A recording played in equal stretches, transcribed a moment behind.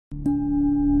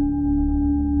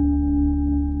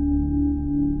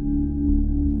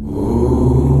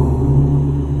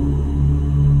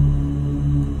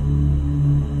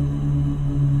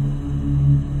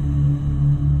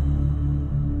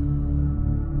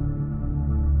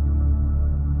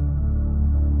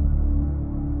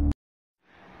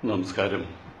നമസ്കാരം.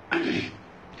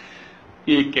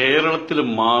 ഈ കേരളത്തിൽ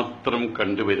മാത്രം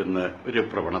കണ്ടുവരുന്ന ഒരു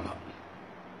പ്രവണത,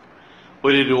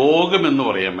 ഒരു രോഗമെന്ന്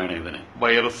പറയാൻ വേണം ഇതിന്,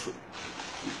 വൈറസ്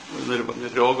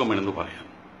രോഗമെന്ന് പറയാം.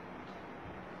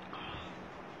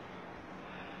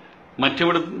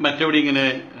 മറ്റെവിടെ ഇങ്ങനെ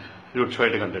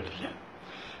രൂക്ഷമായിട്ട് കണ്ടിട്ടില്ല.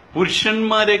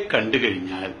 പുരുഷന്മാരെ കണ്ടു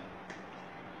കഴിഞ്ഞാൽ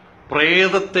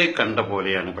പ്രേതത്തെ കണ്ട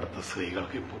പോലെയാണ് ഇവിടുത്തെ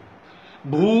സ്ത്രീകൾക്ക് ഇപ്പോൾ,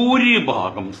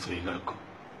 ഭൂരിഭാഗം സ്ത്രീകൾക്കും.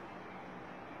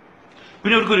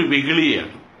 പിന്നെ അവർക്കൊരു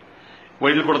വെകിളിയാണ്.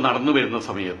 വഴിയിൽ കൂടെ നടന്നു വരുന്ന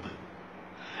സമയത്ത്,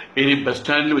 ഇനി ബസ്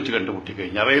സ്റ്റാൻഡിൽ വെച്ച് കണ്ടുമുട്ടി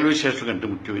കഴിഞ്ഞാൽ, റെയിൽവേ സ്റ്റേഷനിൽ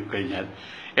കണ്ടുമുട്ടി കഴിഞ്ഞാൽ,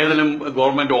 ഏതെങ്കിലും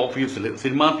ഗവൺമെന്റ് ഓഫീസിൽ,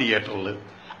 സിനിമാ തിയേറ്ററിൽ,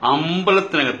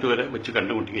 അമ്പലത്തിനകത്ത് വരെ വെച്ച്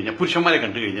കണ്ടുമുട്ടി കഴിഞ്ഞാൽ, പുരുഷന്മാരെ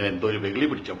കണ്ടു കഴിഞ്ഞാൽ എന്തോ ഒരു വെകിളി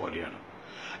പിടിച്ച പോലെയാണ്.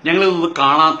 ഞങ്ങളിത്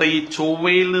കാണാത്ത ഈ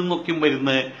ചൊവ്വയിൽ നിന്നൊക്കെയും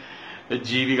വരുന്ന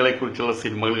ജീവികളെ കുറിച്ചുള്ള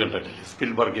സിനിമകൾ കണ്ടിട്ടില്ലേ,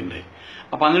 സ്പിൽബർഗിന്റെ.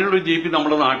 അപ്പൊ അങ്ങനെയുള്ള ഒരു ജീവി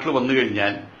നമ്മുടെ നാട്ടിൽ വന്നു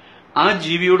കഴിഞ്ഞാൽ ആ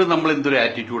ജീവിയോട് നമ്മൾ എന്തൊരു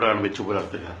ആറ്റിറ്റ്യൂഡാണ് വെച്ച്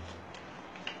പുലർത്തുക.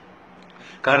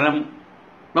 കാരണം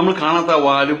നമ്മൾ കാണാത്ത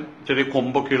വാലും ചെറിയ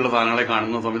കൊമ്പൊക്കെയുള്ള സാധനങ്ങളെ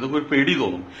കാണുന്ന സമയത്ത് ഒരു പേടി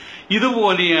തോന്നും.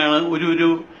 ഇതുപോലെയാണ് ഒരു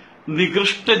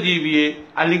നികൃഷ്ട ജീവിയെ,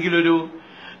 അല്ലെങ്കിൽ ഒരു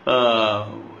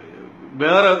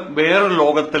വേറെ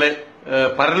ലോകത്തിലെ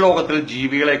പരലോകത്തിലെ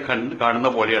ജീവികളെ കാണുന്ന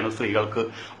പോലെയാണ് സ്ത്രീകൾക്ക്.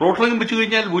 റോട്ടിലും വെച്ചു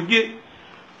കഴിഞ്ഞാൽ വലിയ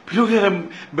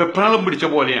വെപ്രാളം പിടിച്ച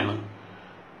പോലെയാണ്.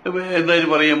 എന്തായാലും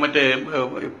പറയാം, മറ്റേ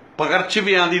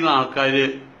പകർച്ചവ്യാധിയുള്ള ആൾക്കാര്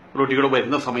റോട്ടിലൂടെ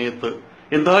വരുന്ന സമയത്ത്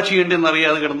എന്താ ചെയ്യേണ്ടതെന്ന്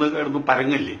അറിയാതെ കിടന്ന്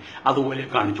പരങ്ങല്ലേ, അതുപോലെ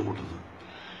കാണിച്ചു കൂട്ടുന്നത്.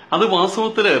 അത്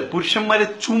വാസ്തവത്തില് പുരുഷന്മാരെ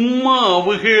ചുമ്മാ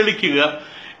അവഹേളിക്കുക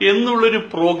എന്നുള്ളൊരു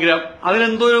പ്രോഗ്രാം,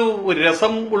 അതിനെന്തോ ഒരു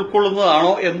രസം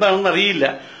ഉൾക്കൊള്ളുന്നതാണോ എന്താണെന്ന് അറിയില്ല,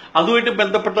 അതുമായിട്ട്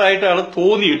ബന്ധപ്പെട്ടതായിട്ടാണ്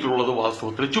തോന്നിയിട്ടുള്ളത്.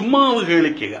 വാസ്തവത്തിൽ ചുമ്മാ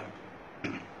അവഹേളിക്കുക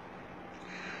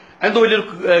എന്തോ വലിയൊരു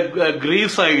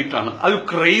ഗ്രേസ് ആയിട്ടാണ്, അത്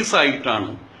ക്രേസ്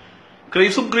ആയിട്ടാണ്,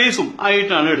 ക്രേസും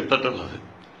ആയിട്ടാണ് എടുത്തിട്ടുള്ളത്.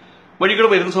 വഴികൾ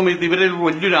വരുന്ന സമയത്ത് ഇവരെ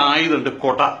വലിയൊരു ആയുധമുണ്ട്,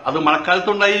 കൊട. അത്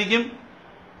മഴക്കാലത്തുണ്ടായിരിക്കും,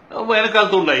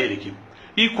 വേനൽക്കാലത്തുണ്ടായിരിക്കും.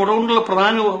 ഈ കൊട കൊണ്ടുള്ള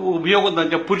പ്രധാന ഉപയോഗം എന്താ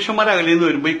വെച്ചാൽ, പുരുഷന്മാരെ അകലിൽ നിന്ന്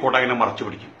വരുമ്പോൾ ഈ കൊട ഇങ്ങനെ മറച്ചു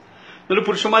പിടിക്കും. എന്നിട്ട്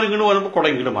പുരുഷന്മാർ ഇങ്ങോട്ട് വരുമ്പോൾ കൊട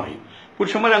ഇങ്ങോട്ട് മറിയും,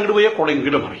 പുരുഷന്മാർ അങ്ങോട്ട് പോയാൽ കൊട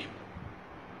ഇങ്ങോട്ട് മറിയും.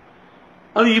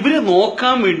 അത് ഇവരെ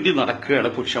നോക്കാൻ വേണ്ടി നടക്കുകയാണ്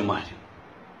പുരുഷന്മാർ.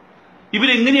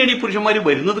 ഇവരെങ്ങനെയാണ് ഈ പുരുഷന്മാർ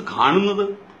വരുന്നത് കാണുന്നത്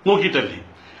നോക്കിയിട്ടല്ലേ.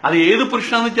 അത് ഏത്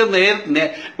പുരുഷനാന്ന് വെച്ചാൽ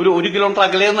ഒരു കിലോമീറ്റർ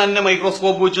അകലെ നിന്ന് തന്നെ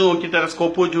മൈക്രോസ്കോപ്പ് വെച്ച് നോക്കി,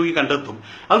 ടെലസ്കോപ്പ് വെച്ച് നോക്കി കണ്ടെത്തും.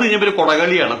 അത് കഴിഞ്ഞ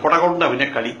കൊടകളിയാണ്, കൊട കൊണ്ട് അവനെ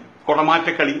കളി,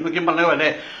 കൊടമാറ്റക്കളി എന്നൊക്കെ പറഞ്ഞ പോലെ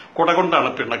കൊട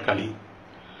കൊണ്ടാണ് പിന്നെ കളി.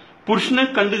 പുരുഷനെ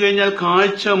കണ്ടു കഴിഞ്ഞാൽ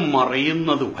കാഴ്ച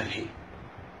മറയുന്നത് വരെ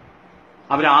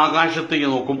അവരാകാശത്തേക്ക്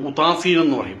നോക്കും. ഉദാസീനം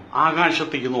എന്ന് പറയും,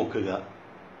 ആകാശത്തേക്ക് നോക്കുക.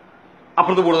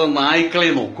 അപ്പുറത്ത് കൂടുതൽ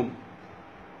നായ്ക്കളെ നോക്കും,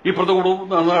 ഇപ്പുറത്ത്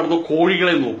കൂടുതൽ നടന്ന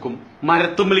കോഴികളെ നോക്കും,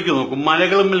 മരത്തുമ്പിലേക്ക് നോക്കും,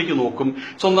 മലകളുമ്പിലേക്ക് നോക്കും,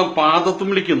 സ്വന്തം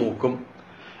പാദത്തുമ്പിലേക്ക് നോക്കും.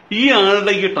 ഈ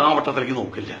ആളുടെ ഈ ടാവട്ടത്തിലേക്ക്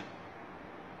നോക്കില്ല.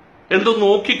 എന്തോ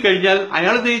നോക്കിക്കഴിഞ്ഞാൽ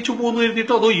അയാൾ ദഹിച്ചു പോകുന്നു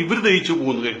കരുതിയിട്ടോ അതോ ഇവർ ദഹിച്ചു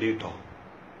പോകുന്നു കരുതിയിട്ടോ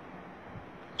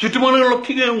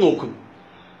ചുറ്റുപാടുകളിലൊക്കെ നോക്കും.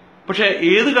 പക്ഷെ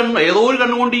ഏതോ ഒരു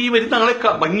കണ്ണുകൊണ്ട് ഈ വരുന്ന ആളെ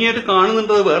ഭംഗിയായിട്ട്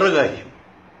കാണുന്നുണ്ടത് വേറെ കാര്യം.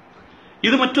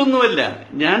 ഇത് മറ്റൊന്നുമല്ല,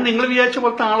 ഞാൻ നിങ്ങൾ വിചാരിച്ച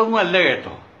പോലത്തെ ആളൊന്നും അല്ല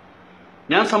കേട്ടോ,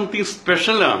 ഞാൻ സംതിങ്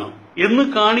സ്പെഷ്യലാണ് എന്ന്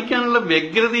കാണിക്കാനുള്ള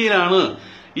വ്യഗ്രതയിലാണ്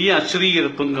ഈ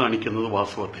അശ്രീകരത്വം കാണിക്കുന്നത്.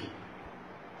 വാസ്തവത്തിൽ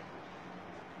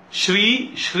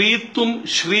ശ്രീത്വം,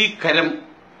 ശ്രീകരം,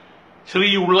 ശ്രീ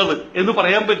ഉള്ളത് എന്ന്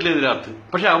പറയാൻ പറ്റില്ല ഇതിനകത്ത്.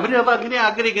 പക്ഷെ അവരത് അങ്ങനെ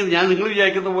ആഗ്രഹിക്കുന്നത്. ഞാൻ നിങ്ങൾ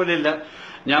വിചാരിക്കുന്ന പോലെയല്ല,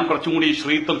 ഞാൻ കുറച്ചും കൂടി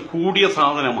ശ്രീത്വം കൂടിയ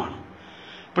സാധനമാണ്.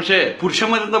 പക്ഷെ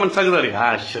പുരുഷന്മാരെന്താ മനസ്സിലാക്കുന്നത്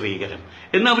അറിയാം, ശ്രീകരം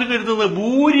എന്ന് അവർ കരുതുന്നത്.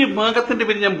 ഭൂരിഭാഗത്തിന്റെ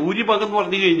പേര്, ഞാൻ ഭൂരിഭാഗം എന്ന്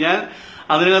പറഞ്ഞു കഴിഞ്ഞാൽ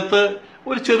അതിനകത്ത്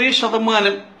ഒരു ചെറിയ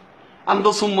ശതമാനം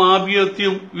അന്തസ്സും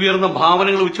ആഭിയത്യവും ഉയർന്ന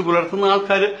ഭാവനകൾ വെച്ച് പുലർത്തുന്ന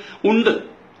ആൾക്കാർ ഉണ്ട്.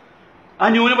 ആ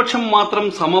ന്യൂനപക്ഷം മാത്രം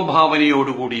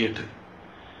സമഭാവനയോടുകൂടിയിട്ട്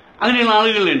അങ്ങനെയുള്ള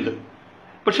ആളുകളുണ്ട്.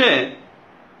 പക്ഷേ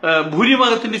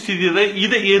ഭൂരിഭാഗത്തിന്റെ സ്ഥിതി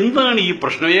ഇത് എന്താണ് ഈ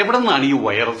പ്രശ്നം, എവിടെ നിന്നാണ് ഈ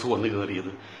വൈറസ് വന്ന്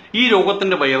കയറിയത്, ഈ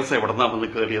രോഗത്തിന്റെ വൈറസ് എവിടെ നിന്നാണ് വന്ന്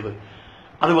കയറിയത്?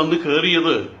 അത് വന്ന്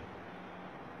കയറിയത്,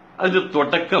 അതിന്റെ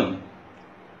തുടക്കം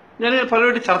ഞാൻ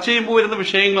പലരോട് ചർച്ച ചെയ്യുമ്പോൾ വരുന്ന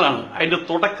വിഷയങ്ങളാണ്. അതിന്റെ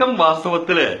തുടക്കം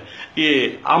വാസ്തവത്തില് ഈ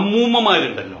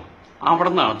അമ്മൂമ്മമാരുണ്ടല്ലോ, അവിടെ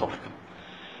നിന്നാണ് തുടക്കം.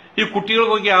 ഈ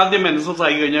കുട്ടികൾക്കൊക്കെ ആദ്യം മെൻസസ്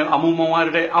ആയി കഴിഞ്ഞാൽ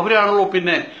അമ്മൂമ്മമാരുടെ, അവരാണല്ലോ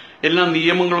പിന്നെ എല്ലാ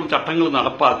നിയമങ്ങളും ചട്ടങ്ങളും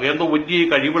നടപ്പാക്കുക, എന്തോ വലിയ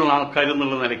കഴിവുള്ള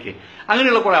ആൾക്കാരെന്നുള്ള നിലയ്ക്ക്.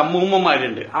 അങ്ങനെയുള്ള കുറെ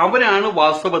അമ്മൂമ്മമാരുണ്ട്. അവരാണ്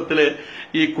വാസ്തവത്തില്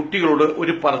ഈ കുട്ടികളോട്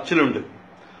ഒരു പറച്ചിലുണ്ട്,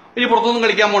 ഇനി പുറത്തൊന്നും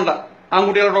കളിക്കാൻ പോണ്ട,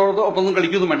 ആൺകുട്ടികളോടൊപ്പം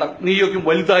കളിക്കൊന്നും വേണ്ട, നീയൊക്കെ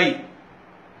വലുതായി.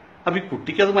 അപ്പൊ ഈ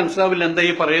കുട്ടിക്ക് അത് മനസ്സിലാവില്ല എന്താ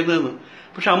ഈ പറയുന്നതെന്ന്.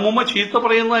 പക്ഷെ അമ്മൂമ്മ ചീത്ത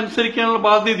പറയുന്നത് അനുസരിക്കാനുള്ള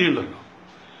ബാധ്യതയുണ്ടല്ലോ.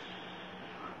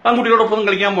 ആൺകുട്ടികളോടൊപ്പം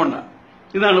കളിക്കാൻ പോണ്ട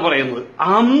ഇതാണ് പറയുന്നത്.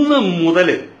 അന്ന്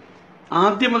മുതല്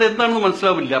ആദ്യം അത് എന്താണെന്ന്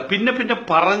മനസ്സിലാവില്ല. പിന്നെ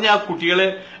പറഞ്ഞ ആ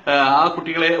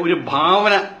കുട്ടികളെ ഒരു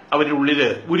ഭാവന അവരുടെ ഉള്ളില്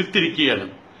ഉരുത്തിരിക്കുകയാണ്.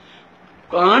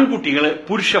 ആൺകുട്ടികളെ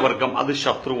പുരുഷവർഗം അത്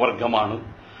ശത്രുവർഗമാണ്,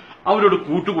 അവരോട്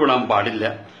കൂട്ടുകൂടാൻ പാടില്ല,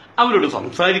 അവരോട്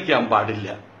സംസാരിക്കാൻ പാടില്ല.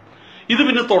 ഇത്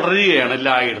പിന്നെ തുടരുകയാണ്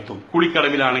എല്ലായിടത്തും.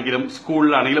 കുളിക്കടവിലാണെങ്കിലും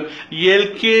സ്കൂളിലാണെങ്കിലും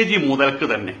LKG മുതൽക്ക്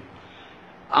തന്നെ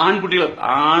ആൺകുട്ടികൾ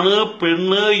ആണ്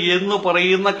പെണ്ണ് എന്ന്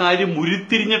പറയുന്ന കാര്യം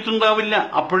ഉരുത്തിരിഞ്ഞിട്ടുണ്ടാവില്ല.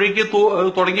 അപ്പോഴേക്ക്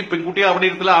തുടങ്ങി പെൺകുട്ടികൾ അവിടെ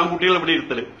ഇരുത്തല്, ആൺകുട്ടികൾ ഇവിടെ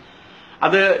ഇരുത്തല്.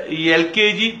 അത്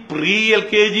LKG, പ്രീ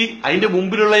LKG, അതിന്റെ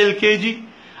മുമ്പിലുള്ള LKG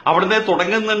അവിടുന്ന്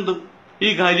തുടങ്ങുന്നുണ്ട്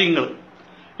ഈ കാര്യങ്ങൾ.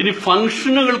 ഇനി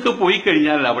ഫംഗ്ഷനുകൾക്ക് പോയി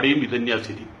കഴിഞ്ഞാൽ അവിടെയും ഇതന്നെയാണ്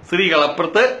ശരി.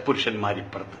 സ്ത്രീകളപ്പുറത്ത്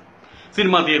പുരുഷന്മാരിപ്പുറത്ത്.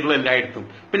 സിനിമാ തിയേറ്ററിൽ എല്ലായിടത്തും.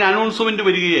 പിന്നെ അനൗൺസ്മെന്റ്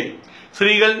വരികയായി.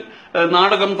 സ്ത്രീകൾ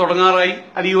നാടകം തുടങ്ങാറായി,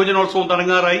 അല്ലെങ്കിൽ യുവജനോത്സവം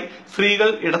തുടങ്ങാറായി. സ്ത്രീകൾ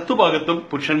ഇടത്തുഭാഗത്തും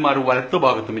പുരുഷന്മാർ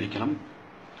വലത്തുഭാഗത്തും ഇരിക്കണം.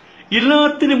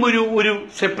 എല്ലാത്തിനും ഒരു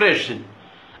സെപ്പറേഷൻ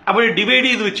അവർ ഡിവൈഡ്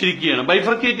ചെയ്ത് വെച്ചിരിക്കുകയാണ്,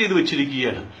 ബൈഫർക്കേറ്റ് ചെയ്ത്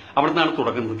വെച്ചിരിക്കുകയാണ്. അവിടെ നിന്നാണ്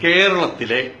തുടങ്ങുന്നത്.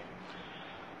 കേരളത്തിലെ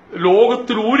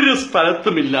ലോകത്തിൽ ഒരു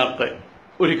സ്ഥലത്തുമില്ലാത്ത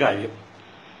ഒരു കാര്യം,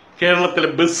 കേരളത്തിലെ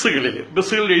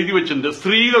ബസ്സുകളിൽ എഴുതി വെച്ചിട്ടുണ്ട്,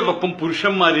 സ്ത്രീകളോടൊപ്പം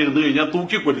പുരുഷന്മാരിരുന്ന് കഴിഞ്ഞാൽ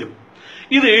തൂക്കിക്കൊല്ലും.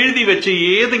 ഇത് എഴുതി വെച്ച്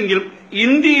ഏതെങ്കിലും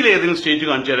ഇന്ത്യയിൽ ഏതെങ്കിലും സ്റ്റേറ്റ്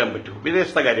കാണിച്ചു തരാൻ പറ്റുമോ?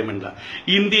 വിദേശത്തെ കാര്യമല്ല,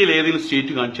 ഇന്ത്യയിൽ ഏതെങ്കിലും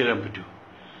സ്റ്റേറ്റ് കാണിച്ചു തരാൻ പറ്റുമോ?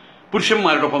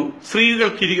 പുരുഷന്മാരോടൊപ്പം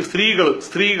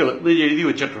സ്ത്രീകൾ എന്ന് എഴുതി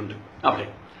വെച്ചിട്ടുണ്ട്. അവിടെ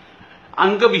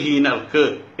അംഗവിഹീനർക്ക്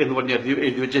എന്ന് പറഞ്ഞ്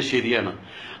എഴുതി വെച്ചാൽ ശരിയാണ്.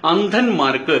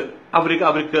 അന്ധന്മാർക്ക്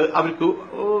അവർക്ക്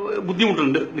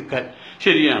ബുദ്ധിമുട്ടുണ്ട് നിൽക്കാൻ,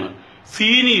 ശരിയാണ്.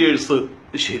 സീനിയേഴ്സ്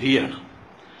ശരിയാണ്.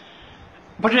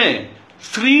 പക്ഷേ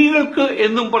സ്ത്രീകൾക്ക്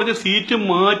എന്നും പറഞ്ഞ് സീറ്റ്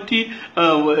മാറ്റി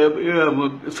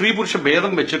സ്ത്രീ പുരുഷ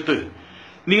ഭേദം വെച്ചിട്ട്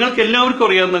നിങ്ങൾക്ക് എല്ലാവർക്കും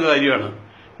അറിയാവുന്ന കാര്യമാണ്.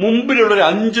 മുമ്പിലുള്ള ഒരു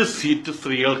 5 സീറ്റ്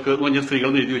സ്ത്രീകൾക്ക് എന്ന് പറഞ്ഞ സ്ത്രീകൾ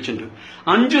എഴുതി വെച്ചിട്ടുണ്ട്.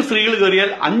 5 സ്ത്രീകൾ കയറിയാൽ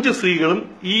 5 സ്ത്രീകളും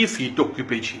ഈ സീറ്റ്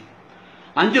ഒക്യുപ്പൈ ചെയ്യും.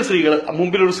 5 സ്ത്രീകൾ,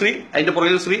 മുമ്പിലൊരു സ്ത്രീ, അതിന്റെ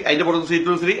പുറകിൽ സ്ത്രീ, അതിന്റെ പുറത്തെ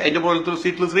സീറ്റിലൊരു സ്ത്രീ, അതിന്റെ പുറകിലത്തെ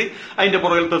സീറ്റിലൊരു സ്ത്രീ, അതിന്റെ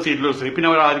പുറകിലത്തെ സീറ്റിലൊരു സ്ത്രീ. പിന്നെ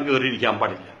അവരാരും കയറിയിരിക്കാൻ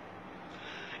പാടില്ല.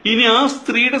 ഇനി ആ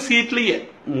സ്ത്രീയുടെ സീറ്റിൽ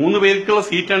 3 പേർക്കുള്ള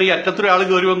സീറ്റാണ്. ഈ അറ്റത്തൊരാൾ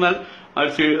കയറി വന്നാൽ ആ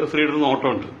സ്ത്രീയുടെ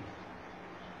നോട്ടമുണ്ട്.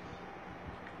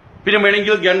 പിന്നെ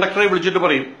വേണമെങ്കിൽ കണ്ടക്ടറെ വിളിച്ചിട്ട്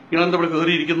പറയും, ഇയാളെന്താ ഇവിടെ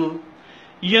കയറിയിരിക്കുന്നത്?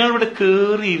 ഇയാളിവിടെ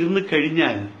കയറി ഇരുന്ന്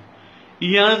കഴിഞ്ഞാൽ,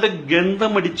 ഇയാളുടെ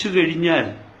ഗന്ധമടിച്ചു കഴിഞ്ഞാൽ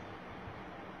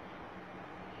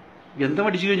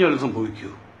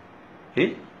സംഭവിക്കൂ?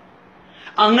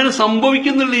 അങ്ങനെ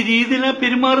സംഭവിക്കുന്നുള്ള രീതിയിലാണ്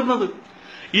പെരുമാറുന്നത്.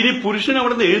 ഇനി പുരുഷൻ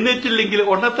അവിടെ നിന്ന് എഴുന്നേറ്റില്ലെങ്കിൽ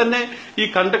ഉടനെ തന്നെ ഈ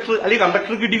കണ്ടക്ടർ അല്ലെങ്കിൽ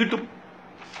കണ്ടക്ടർക്ക് ഇടി കിട്ടും,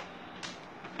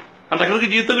 കണ്ടക്ടർക്ക്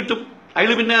ചീത്ത കിട്ടും.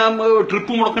 അയാൾ പിന്നെ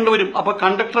ട്രിപ്പ് മുടക്കേണ്ടി വരും. അപ്പൊ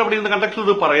കണ്ടക്ടർ അവിടെ നിന്ന് കണ്ടക്ടർ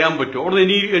ഇത് പറയാൻ പറ്റുമോ? അവിടെ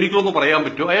എനിക്കൊന്ന് പറയാൻ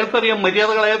പറ്റുമോ? അയാൾക്കറിയാം,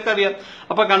 മര്യാദകൾ അയാൾക്കറിയാം.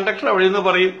 അപ്പൊ കണ്ടക്ടർ അവിടെ നിന്ന്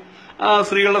പറയും, ആ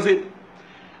സ്ത്രീകളുടെ സീറ്റ്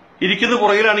ഇരിക്കുന്ന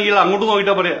പുറകിലാണെങ്കിൽ അങ്ങോട്ട്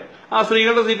നോക്കിയിട്ടാ പറയാ, ആ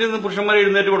സ്ത്രീകളുടെ സീറ്റിൽ നിന്ന് പുരുഷന്മാരെ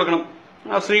എഴുന്നേറ്റ് കൊടുക്കണം,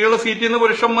 ആ സ്ത്രീകളുടെ സീറ്റിൽ നിന്ന്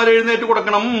പുരുഷന്മാരെ എഴുന്നേറ്റ്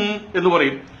കൊടുക്കണം എന്ന്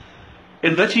പറയും.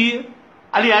 എന്താ ചെയ്യുക?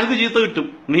 അല്ലെങ്കിൽ അയാൾക്ക് ചീത്ത കിട്ടും.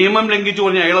 നിയമം ലംഘിച്ചു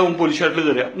പറഞ്ഞ് അയാളെ പോലീസുകാരിൽ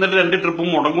കയറുക, എന്നിട്ട് 2 ട്രിപ്പും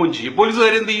മുടങ്ങുകയും ചെയ്യും.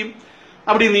 പോലീസുകാരെന്ത് ചെയ്യും?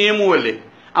 അവിടെ നിയമവുമല്ലേ,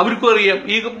 അവർക്കും അറിയാം.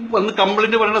 ഈ വന്ന്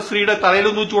കംപ്ലൈന്റ് പറയുന്ന സ്ത്രീയുടെ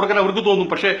തലയിലൊന്നും വെച്ച് കൊടുക്കാൻ അവർക്ക് തോന്നും.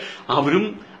 പക്ഷെ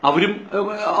അവരും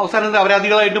അവസാനം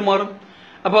അപരാധികളായിട്ട് മാറും.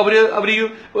 അപ്പൊ അവര് ഈ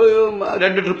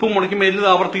 2 ട്രിപ്പും മുടക്കി മേലിൽ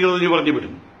ആവർത്തിക്കരുതെന്ന് പറഞ്ഞു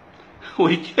വിടും.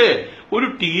 ഒരിക്കൽ ഒരു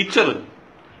ടീച്ചർ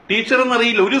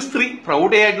എന്നറിയില്ല, ഒരു സ്ത്രീ,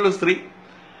 പ്രൗഢയായിട്ടുള്ള സ്ത്രീ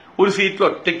ഒരു സീറ്റിൽ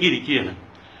ഒറ്റയ്ക്ക് ഇരിക്കുകയാണ്.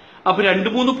 അപ്പൊ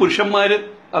 2-3 പുരുഷന്മാര്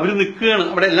അവര് നിൽക്കുകയാണ്.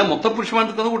 അവിടെ എല്ലാം മൊത്തം പുരുഷന്മാർ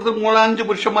നിൽക്കുന്ന കൂട്ടത്തിൽ 4-5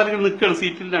 പുരുഷന്മാർ നിൽക്കുകയാണ്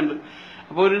സീറ്റിൽ.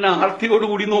 അപ്പൊ ഒരു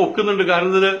ആർത്തിയോടുകൂടി നോക്കുന്നുണ്ട്.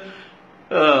 കാരണം ഇത്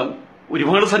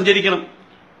ഒരുപാട് സഞ്ചരിക്കണം.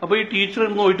 അപ്പൊ ഈ ടീച്ചർ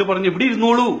നോയിട്ട് പറഞ്ഞു, ഇവിടെ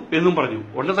ഇരുന്നോളൂ എന്നും പറഞ്ഞു.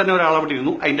 ഉടനെ തന്നെ ഒരാൾ അവിടെ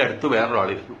ഇരുന്നു, അതിന്റെ അടുത്ത്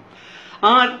വേറൊരാളിരുന്നു. ആ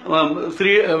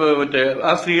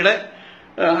സ്ത്രീയുടെ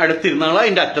അടുത്തിരുന്നാൾ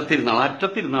അതിന്റെ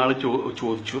അറ്റത്തിരുന്നാൾ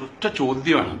ചോദിച്ചു, ഒറ്റ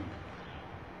ചോദ്യമാണ്,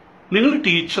 നിങ്ങൾ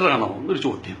ടീച്ചറാണോ എന്നൊരു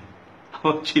ചോദ്യം. അപ്പൊ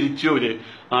ചിരിച്ചു അവര്,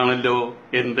 ആണല്ലോ,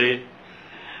 എന്തേ?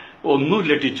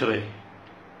 ഒന്നുമില്ല ടീച്ചറെ,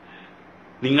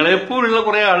 നിങ്ങളെപ്പോലുള്ള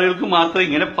കുറെ ആളുകൾക്ക് മാത്രമേ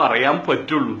ഇങ്ങനെ പറയാൻ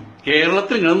പറ്റുള്ളൂ.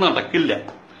 കേരളത്തിൽ ഇങ്ങനെ നടക്കില്ല.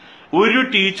 ഒരു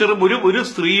ടീച്ചറും ഒരു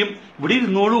സ്ത്രീയും ഇവിടെ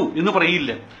ഇരുന്നോളൂ എന്ന്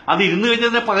പറയില്ല. അത് ഇരുന്ന് കഴിഞ്ഞാൽ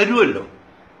തന്നെ പകരുമല്ലോ,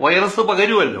 വൈറസ്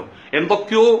പകരുമല്ലോ,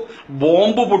 എന്തൊക്കെയോ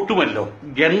ബോംബ് പൊട്ടുമല്ലോ,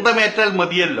 ഗന്ധമേറ്റാൽ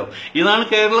മതിയല്ലോ. ഇതാണ്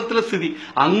കേരളത്തിലെ സ്ഥിതി.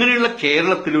 അങ്ങനെയുള്ള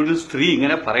കേരളത്തിൽ ഒരു സ്ത്രീ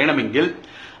ഇങ്ങനെ പറയണമെങ്കിൽ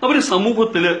അവർ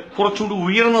സമൂഹത്തിൽ കുറച്ചുകൂടി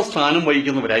ഉയർന്ന സ്ഥാനം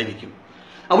വഹിക്കുന്നവരായിരിക്കും.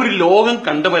 അവർ ലോകം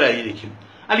കണ്ടവരായിരിക്കും,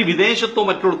 അല്ലെങ്കിൽ വിദേശത്തോ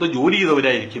മറ്റുള്ളത്തോ ജോലി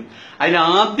ചെയ്തവരായിരിക്കും. അതിന്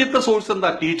ആദ്യത്തെ സോഴ്സ് എന്താ?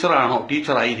 ടീച്ചറാണോ?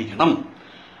 ടീച്ചറായിരിക്കണം.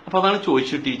 അപ്പൊ അതാണ്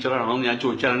ചോദിച്ചത്, ടീച്ചറാണോ എന്ന് ഞാൻ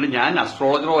ചോദിച്ചാലുണ്ട്. ഞാൻ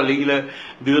അസ്ട്രോളജറോ അല്ലെങ്കിൽ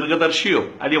ദീർഘദർശിയോ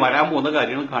അല്ലെങ്കിൽ വരാൻ പോകുന്ന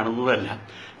കാര്യങ്ങൾ കാണുന്നതല്ല.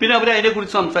 പിന്നെ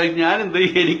അവരതിനെക്കുറിച്ച് സംസാരിക്കും.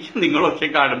 എനിക്ക് നിങ്ങളൊക്കെ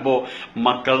കാണുമ്പോൾ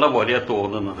മക്കളുടെ പോലെയാണ്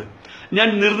തോന്നുന്നത്. ഞാൻ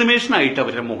നിർനിമേഷനായിട്ട്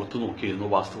അവരുടെ മുഖത്ത് നോക്കിയിരുന്നു.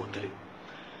 വാസ്തവത്തിൽ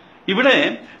ഇവിടെ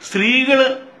സ്ത്രീകള്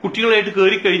കുട്ടികളായിട്ട്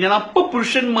കയറി കഴിഞ്ഞാൽ അപ്പൊ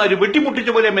പുരുഷന്മാര് വെട്ടിമുട്ടിച്ച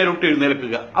പോലെ മേലോട്ട്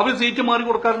എഴുന്നേൽക്കുക. അവർ സീറ്റ് മാറി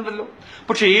കൊടുക്കാറുണ്ടല്ലോ.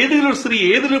 പക്ഷെ ഏതെങ്കിലും ഒരു സ്ത്രീ,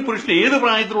 ഏതെങ്കിലും പുരുഷൻ, ഏത്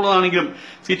പ്രായത്തിലുള്ളതാണെങ്കിലും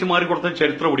സീറ്റ് മാറി കൊടുത്ത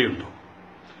ചരിത്രം ഇവിടെയുണ്ടോ?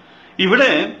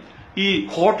 ഇവിടെ ഈ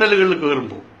ഹോട്ടലുകളിൽ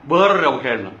കയറുമ്പോൾ വേറൊരു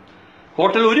അവഹേളനം.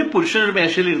 ഹോട്ടലിൽ ഒരു പുരുഷൻ ഒരു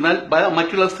മേശയിൽ ഇരുന്നാൽ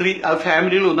മറ്റുള്ള സ്ത്രീ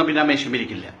ഫാമിലികൾ വന്നാൽ പിന്നെ ആ മേശം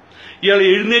ഇരിക്കില്ല. ഇയാൾ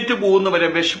എഴുന്നേറ്റ് പോകുന്നവരെ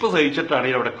വിശപ്പ് സഹിച്ചിട്ടാണ്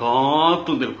ഇയാൾ അവിടെ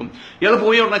കാത്തു നിൽക്കും. ഇയാൾ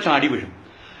പോയി ഉടനെ ചാടി വീഴും.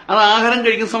 അത് ആഹാരം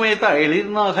കഴിക്കുന്ന സമയത്ത്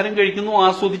അയാളിരുന്ന് ആഹാരം കഴിക്കുന്നു,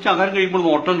 ആസ്വദിച്ച് ആഹാരം കഴിക്കുമ്പോൾ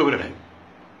നോട്ടുണ്ട് ഇവരുടെ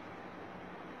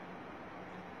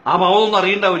ആ ഭാവമൊന്നും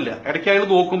അറിയണ്ടാവില്ല. ഇടയ്ക്ക് അയാൾ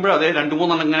നോക്കുമ്പോൾ അതേ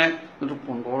 2-3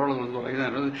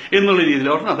 ഇങ്ങനെ എന്നുള്ള രീതിയിൽ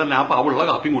ഉടനെ തന്നെ ആ പാവുള്ള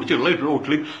കാപ്പിയും കുടിച്ചുള്ള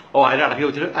ഹോട്ടലിൽ അടക്കി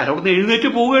വെച്ചിട്ട് അയാളവിടെ എഴുന്നേറ്റ്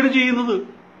പോവുകയാണ് ചെയ്യുന്നത്.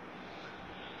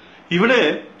 ഇവിടെ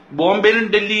ബോംബെയിലും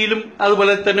ഡൽഹിയിലും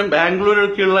അതുപോലെ തന്നെ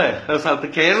ബാംഗ്ലൂരിലൊക്കെയുള്ള സ്ഥലത്ത്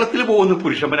കേരളത്തിൽ പോകുന്ന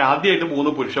പുരുഷന്മാർ, ആദ്യമായിട്ട്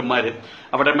പോകുന്ന പുരുഷന്മാര്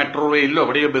അവിടെ മെട്രോ റെയിലിലോ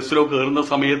എവിടെയോ ബസ്സിലോ കയറുന്ന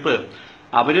സമയത്ത്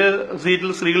അവര്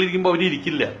സീറ്റിൽ സ്ത്രീകളിരിക്കുമ്പോൾ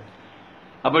അവരിയ്ക്കില്ല.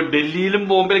 അപ്പൊ ഡൽഹിയിലും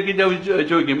ബോംബെയിലൊക്കെ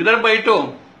ചോദിക്കും ഇതാണ് ബൈറ്റോ.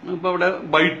 അപ്പൊ അവിടെ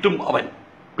ബൈറ്റും അവൻ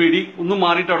പിടി ഒന്നും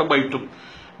മാറിയിട്ട് അവിടെ ബൈറ്റും.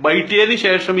 ബൈറ്റിയതിന്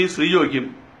ശേഷം ഈ സ്ത്രീ ചോദിക്കും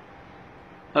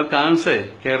അത് കാൻസേ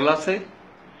കേരളസേ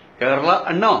കേരള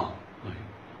അണ്ണോ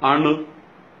ആണ്.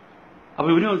 അപ്പൊ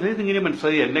ഇവന് ഇങ്ങനെ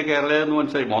മനസ്സിലായി എന്നെ കേരള എന്ന്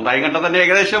മനസ്സിലായി. മോന്തായി കണ്ട തന്നെ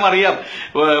ഏകദേശം അറിയാം.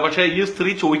 പക്ഷെ ഈ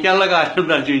സ്ത്രീ ചോദിക്കാനുള്ള കാരണം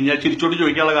എന്താണെന്ന് വെച്ച് കഴിഞ്ഞാൽ, ചിരിച്ചോട്ട്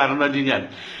ചോദിക്കാനുള്ള കാരണം എന്താണെന്ന് വെച്ച് കഴിഞ്ഞാൽ,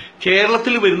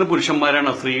 കേരളത്തിൽ വരുന്ന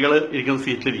പുരുഷന്മാരാണ് സ്ത്രീകൾ ഇരിക്കുന്ന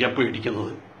സീറ്റിലിരിക്കാൻ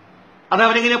പേടിക്കുന്നത്. അത്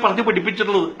അവരെങ്ങനെ പറഞ്ഞ്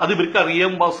പഠിപ്പിച്ചിട്ടുള്ളത് അത് ഇവർക്ക്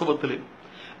അറിയാം വാസ്തവത്തിൽ.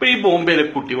 ഇപ്പൊ ഈ ബോംബെയിലെ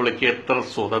കുട്ടികളൊക്കെ എത്ര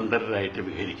സ്വതന്ത്രരായിട്ട്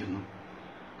വിഹരിക്കുന്നു.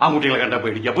 ആൺകുട്ടികളെ കണ്ടാൽ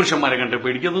പേടിക്കുക, പുരുഷന്മാരെ കണ്ടാൽ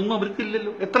പേടിക്കുക, അതൊന്നും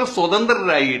അവർക്കില്ലല്ലോ. എത്ര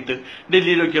സ്വതന്ത്രരായിട്ട്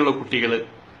ഡൽഹിയിലൊക്കെയുള്ള കുട്ടികൾ.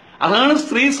 അതാണ്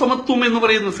സ്ത്രീ സമത്വം എന്ന്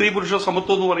പറയുന്നത്, സ്ത്രീ പുരുഷ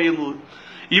സമത്വം എന്ന് പറയുന്നത്.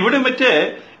 ഇവിടെ മറ്റേ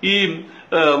ഈ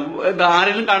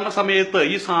ആരെങ്കിലും കാണുന്ന സമയത്ത്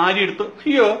ഈ സാരി എടുത്ത്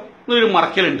അയ്യോ എന്നൊരു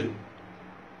മറക്കലുണ്ട്,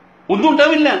 ഒന്നും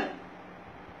ഉണ്ടാവില്ല.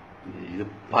 ഇത്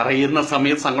പറയുന്ന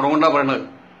സമയത്ത് സങ്കടം കൊണ്ടാ പറയണത്.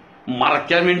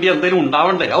 മറയ്ക്കാൻ വേണ്ടി എന്തെങ്കിലും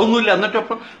ഉണ്ടാവണ്ടേ? അതൊന്നുമില്ല.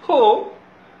 എന്നിട്ടപ്പം ഹോ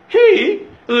ഹേ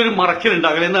ഇതൊരു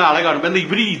മറക്കലുണ്ടാകല എന്ന ആളെ കാണുമ്പോ എന്താ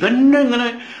ഇവര് ഇതന്നെ ഇങ്ങനെ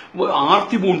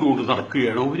ആർത്തി പൂണ്ടുകൊണ്ട്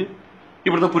നടക്കുകയാണോ ഇവര്?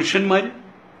 ഇവിടുത്തെ പുരുഷന്മാര്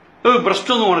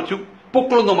ബ്രസ്റ്റ് ഒന്ന് മറച്ചു,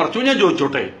 പൊക്കളൊന്നും മറച്ചു. ഞാൻ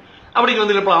ചോദിച്ചോട്ടെ, അവിടെ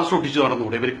എന്തെങ്കിലും പ്ലാസ്റ്റർ ഒട്ടിച്ച്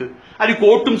നടന്നുകൂടെ ഇവർക്ക്? അതിൽ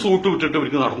കോട്ടും സൂട്ടും ഇട്ടിട്ട്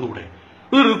ഇവർക്ക് നടന്നുകൂടെ?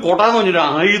 ഇതൊരു കൊടാന്ന് പറഞ്ഞൊരു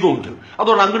ആയുധമുണ്ട്,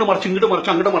 അതുകൊണ്ട് അങ്ങോട്ട് മറിച്ച് ഇങ്ങോട്ട്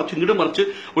മറിച്ച് അങ്ങോട്ട് മറിച്ച് ഇങ്ങോട്ട് മറിച്ച്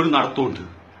ഒരു നടത്തമുണ്ട്.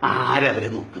 ആരവരെ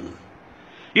നോക്കുന്നത്?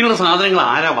 ഇങ്ങനെയുള്ള സാധനങ്ങൾ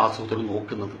ആരാ വാസ്തവത്തിൽ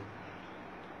നോക്കുന്നത്?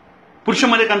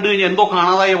 പുരുഷന്മാരെ കണ്ടു കഴിഞ്ഞാൽ എന്തോ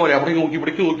കാണാതായ പോലെ അവിടെ നോക്കി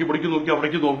ഇവിടേക്ക് നോക്കി ഇവിടേക്ക് നോക്കി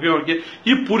അവിടേക്ക് നോക്കി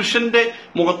ഈ പുരുഷന്റെ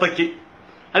മുഖത്തേക്ക്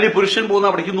അല്ലെങ്കിൽ പുരുഷൻ പോകുന്ന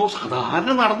അവിടേക്ക്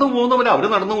സാധാരണ നടന്നു പോകുന്നവരെ അവര്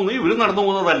നടന്നു പോകുന്നത് ഇവര് നടന്നു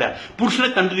പോകുന്നതല്ല. പുരുഷനെ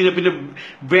കണ്ടു കഴിഞ്ഞാൽ പിന്നെ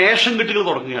വേഷം കെട്ടുകൾ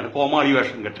തുടങ്ങുകയാണ്, കോമാളി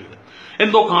വേഷം കെട്ടുകൾ.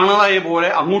 എന്തോ കാണാതായ പോലെ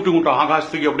അങ്ങോട്ടും ഇങ്ങോട്ടും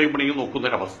ആകാശത്തേക്ക് എവിടെയും ഇവിടെയും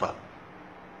നോക്കുന്നൊരവസ്ഥ.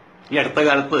 ഈ അടുത്ത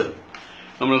കാലത്ത്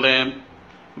നമ്മളുടെ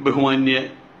ബഹുമാന്യ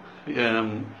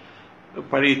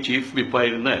പഴയ chief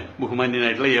വിപ്പായിരുന്ന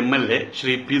ബഹുമാന്യനായിട്ടുള്ള MLA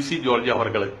Shri PC George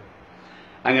അവർകൾ,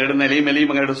 അങ്ങയുടെ നിലയും നിലയും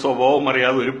അങ്ങയുടെ സ്വഭാവം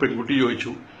അറിയാതെ ഒരു പെൺകുട്ടി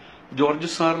ചോദിച്ചു, ജോർജ്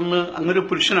സാറിന് അങ്ങനൊരു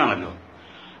പുരുഷനാണല്ലോ,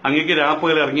 അങ്ങേക്ക്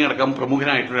രാപ്പകൽ ഇറങ്ങി നടക്കാൻ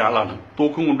പ്രമുഖനായിട്ടുള്ള ഒരാളാണ്,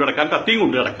 തൂക്കും കൊണ്ടു നടക്കാം കത്തിയും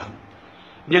കൊണ്ടു നടക്കാം,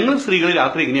 ഞങ്ങൾ സ്ത്രീകൾ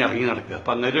രാത്രി ഇങ്ങനെ ഇറങ്ങി നടക്കുക.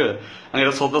 അപ്പൊ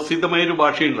അങ്ങനെ സ്വതസിദ്ധമായൊരു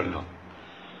ഭാഷയുണ്ടല്ലോ,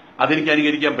 അതെനിക്ക്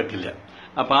അനുകരിക്കാൻ പറ്റില്ല.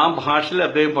 അപ്പൊ ആ ഭാഷയിൽ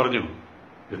അദ്ദേഹം പറഞ്ഞു,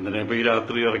 എന്തിനാ ഇപ്പൊ ഈ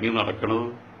രാത്രി ഇറങ്ങി നടക്കണത്?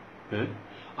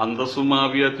 അന്തസ്സും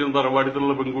ആവിയാറ്റും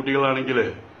തറവാടിത്തുള്ള പെൺകുട്ടികളാണെങ്കിൽ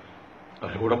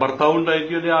അവരുടെ ഭർത്താവ്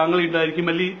ഉണ്ടായിരിക്കും, അല്ലെങ്കിൽ ആങ്ങളി ഉണ്ടായിരിക്കും,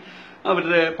 അല്ലെങ്കിൽ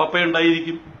അവരുടെ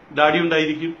പപ്പയുണ്ടായിരിക്കും, ഡാഡി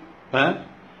ഉണ്ടായിരിക്കും,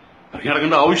 ഇറങ്ങി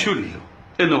നടക്കേണ്ട ആവശ്യമില്ലല്ലോ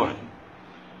എന്ന് പറഞ്ഞു.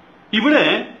 ഇവിടെ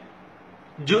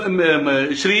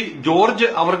ശ്രീ ജോർജ്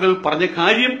അവർകൾ പറഞ്ഞ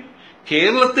കാര്യം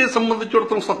കേരളത്തെ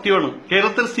സംബന്ധിച്ചിടത്തോളം സത്യമാണ്.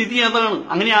 കേരളത്തിലെ സ്ഥിതി അതാണ്,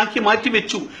 അങ്ങനെ ആക്കി മാറ്റി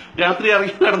വെച്ചു. രാത്രി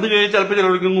ഇറങ്ങി നടന്നു കഴിഞ്ഞാൽ ചിലപ്പോൾ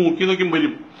ചിലർക്ക് നോക്കി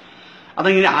വരും.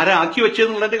 അതെങ്ങനെ ആരാ ആക്കി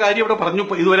വെച്ചതെന്നുള്ളതിന്റെ കാര്യം ഇവിടെ പറഞ്ഞു,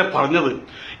 ഇതുവരെ പറഞ്ഞത്.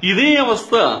 ഇതേ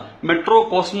അവസ്ഥ മെട്രോ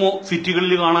കോസ്മോ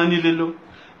സിറ്റികളിൽ കാണാനില്ലല്ലോ.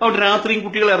 അവിടെ രാത്രിയും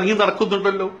കുട്ടികൾ ഇറങ്ങി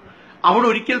നടക്കുന്നുണ്ടല്ലോ. അവിടെ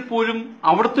ഒരിക്കൽ പോലും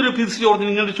അവിടുത്തെ ഒരു PC ജോർജ്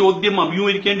നിങ്ങളുടെ ചോദ്യം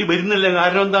അഭിമുഖീകരിക്കേണ്ടി വരുന്നില്ല.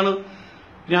 കാരണം എന്താണ്?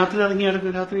 രാത്രി ഇറങ്ങി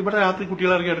നടക്കും, ഇവിടെ രാത്രി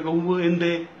കുട്ടികൾ ഇറങ്ങി നടക്കും,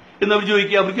 എന്തേ എന്നവർ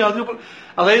ചോദിക്കുക. അവർക്ക് അത്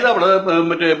അതായത് അവിടെ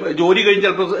മറ്റേ ജോലി കഴിഞ്ഞ്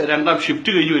ചിലപ്പോൾ 2ാം ഷിഫ്റ്റ്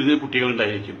കഴിഞ്ഞ് വരുന്ന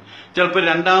കുട്ടികളുണ്ടായിരിക്കും, ചിലപ്പോൾ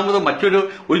രണ്ടാമത് മറ്റൊരു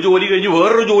ജോലി കഴിഞ്ഞ്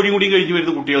വേറൊരു ജോലി കൂടി കഴിഞ്ഞ്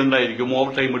വരുന്ന കുട്ടികളുണ്ടായിരിക്കും,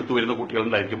 ഓവർ ടൈം എടുത്ത് വരുന്ന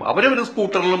കുട്ടികളുണ്ടായിരിക്കും. അവരവർ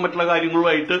സ്കൂട്ടറിലും മറ്റുള്ള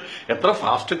കാര്യങ്ങളുമായിട്ട് എത്ര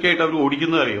ഫാസ്റ്റൊക്കെ ആയിട്ട് അവർ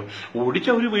ഓടിക്കുന്നത് അറിയോ? ഓടിച്ച്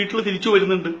അവർ വീട്ടിൽ തിരിച്ചു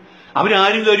വരുന്നുണ്ട്.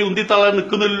 അവരാരും കാര്യം ഉന്തിത്തള്ളാൻ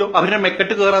നിൽക്കുന്നില്ലല്ലോ, അവരുടെ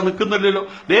മെക്കെട്ട് കയറാൻ നിൽക്കുന്നില്ലല്ലോ.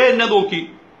 ദേ എന്നെ നോക്കി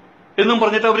എന്നും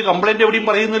പറഞ്ഞിട്ട് അവർ കംപ്ലൈന്റ് എവിടെയും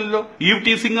പറയുന്നില്ലല്ലോ. ഈവ്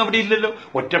ടീസിങ് അവിടെ ഇല്ലല്ലോ.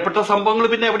 ഒറ്റപ്പെട്ട സംഭവങ്ങൾ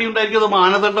പിന്നെ എവിടെ ഉണ്ടായിരിക്കും? അത്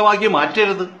മാനദണ്ഡമാക്കി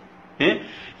മാറ്റരുത്.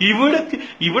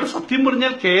 ഇവിടെ സത്യം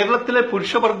പറഞ്ഞാൽ കേരളത്തിലെ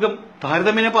പുരുഷവർഗം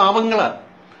താരതമ്യേന പാവങ്ങളാണ്.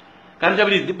 കാരണം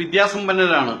അവർ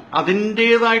വിദ്യാസമ്പന്നരാണ്.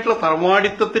 അതിന്റേതായിട്ടുള്ള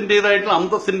തറവാടിത്തത്തിന്റേതായിട്ടുള്ള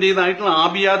അന്തസ്സിന്റേതായിട്ടുള്ള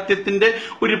ആഭിയാത്യത്തിന്റെ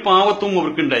ഒരു പാവത്വം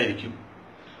അവർക്കുണ്ടായിരിക്കും,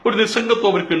 ഒരു നിസ്സംഗത്വം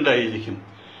അവർക്കുണ്ടായിരിക്കും.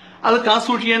 അത് കാസ്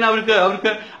സൂക്ഷിക്കാൻ അവർക്ക്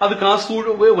അത്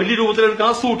വലിയ രൂപത്തിൽ അവർ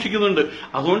കാസ് സൂക്ഷിക്കുന്നുണ്ട്.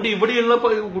 അതുകൊണ്ട് ഇവിടെയുള്ള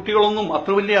കുട്ടികളൊന്നും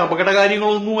അത്ര വലിയ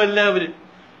അപകടകാര്യങ്ങളൊന്നുമല്ല.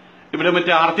 ഇവിടെ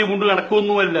മറ്റേ ആർത്തി കൊണ്ട്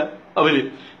നടക്കുമൊന്നുമല്ല അവര്.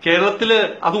 കേരളത്തില്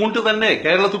അതുകൊണ്ട് തന്നെ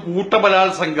കേരളത്തിൽ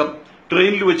കൂട്ടബലാത്സംഗം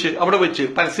ട്രെയിനിൽ വെച്ച് അവിടെ വെച്ച്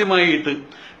പരസ്യമായിട്ട്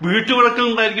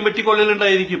വീട്ടുവിളക്കലുണ്ടായിരിക്കും,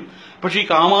 വെട്ടിക്കൊള്ളലുണ്ടായിരിക്കും. പക്ഷെ ഈ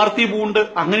കാമാർത്തി പൂണ്ട്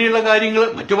അങ്ങനെയുള്ള കാര്യങ്ങൾ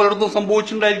മറ്റു പലയിടത്തും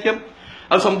സംഭവിച്ചിട്ടുണ്ടായിരിക്കാം.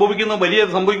 അത് സംഭവിക്കുമ്പോൾ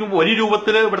വലിയ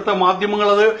രൂപത്തിൽ ഇവിടുത്തെ മാധ്യമങ്ങൾ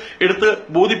അത് എടുത്ത്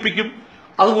ബോധിപ്പിക്കും.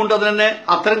 അതുകൊണ്ട് തന്നെ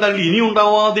അത്തരം കാര്യങ്ങൾ ഇനി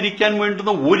ഉണ്ടാവാതിരിക്കാൻ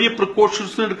വേണ്ടുന്ന ഒരു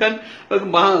പ്രിക്കോഷൻസ് എടുക്കാൻ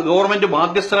ഗവൺമെന്റ്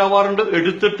ബാധ്യസ്ഥരാവാറുണ്ട്,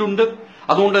 എടുത്തിട്ടുണ്ട്.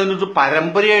 അതുകൊണ്ട് അതിനൊരു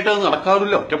പരമ്പരയായിട്ട് അത്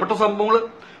നടക്കാറില്ല. ഒറ്റപ്പെട്ട സംഭവങ്ങൾ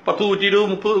 10, 120,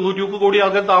 30, 130 കോടി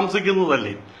ആൾക്കാർ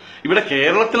താമസിക്കുന്നതല്ലേ. ഇവിടെ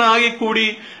കേരളത്തിലാകെ കൂടി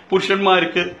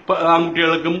പുരുഷന്മാർക്ക്,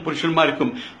 ആൺകുട്ടികൾക്കും പുരുഷന്മാർക്കും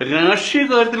രാഷ്ട്രീയ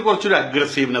കാര്യത്തിൽ കുറച്ചൊരു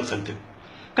അഗ്രസീവ്നെസ് ഉണ്ട്.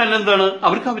 കാരണം എന്താണ്,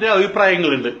 അവർക്ക് അവരുടെ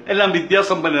അഭിപ്രായങ്ങളുണ്ട്, എല്ലാം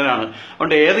വിദ്യാസമ്പന്നരാണ്.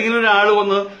 അതുകൊണ്ട് ഏതെങ്കിലും ഒരാൾ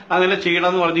വന്ന് അങ്ങനെ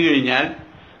ചെയ്യണമെന്ന് പറഞ്ഞു കഴിഞ്ഞാൽ,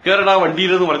 കയറടാ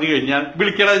വണ്ടിയിലെന്ന് പറഞ്ഞു കഴിഞ്ഞാൽ,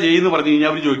 വിളിക്കടാ ജയിന്ന് പറഞ്ഞു കഴിഞ്ഞാൽ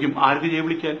അവർ ചോദിക്കും, ആർക്ക് ജയ്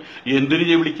വിളിക്കാൻ, എന്തിനു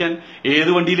ജയ് വിളിക്കാൻ, ഏത്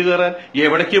വണ്ടിയിൽ കയറാൻ,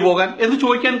 എവിടേക്ക് പോകാൻ എന്ന്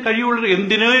ചോദിക്കാൻ കഴിവുള്ള,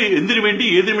 എന്തിനു വേണ്ടി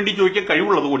ഏതിനു വേണ്ടി ചോദിക്കാൻ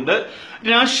കഴിവുള്ളത് കൊണ്ട്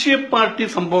രാഷ്ട്രീയ പാർട്ടി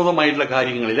സംബന്ധമായിട്ടുള്ള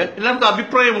കാര്യങ്ങളിൽ എല്ലാവർക്കും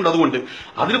അഭിപ്രായമുണ്ട്. അതുകൊണ്ട്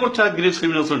അതിന് കുറച്ച്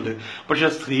അഗ്രസീവ്നെസ് ഉണ്ട്. പക്ഷെ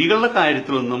സ്ത്രീകളുടെ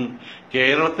കാര്യത്തിലൊന്നും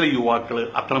കേരളത്തിലെ യുവാക്കൾ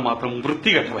അത്രമാത്രം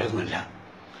വൃത്തികെട്ടവരുന്നില്ല.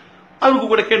 അവർക്ക്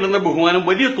കൊടുക്കേണ്ടുന്ന ബഹുമാനം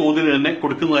വലിയ തോതിൽ തന്നെ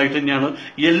കൊടുക്കുന്നതായിട്ട് തന്നെയാണ്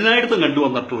എല്ലായിടത്തും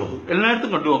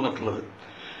കണ്ടുവന്നിട്ടുള്ളത്.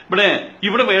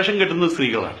 ഇവിടെ വേഷം കെട്ടുന്ന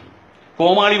സ്ത്രീകളാണ്,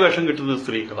 കോമാളി വേഷം കെട്ടുന്ന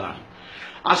സ്ത്രീകളാണ്.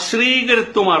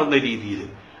 അശ്രീകരത്വമാർന്ന രീതിയിൽ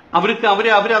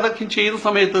അവരതൊക്കെ ചെയ്യുന്ന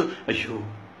സമയത്ത് അയ്യോ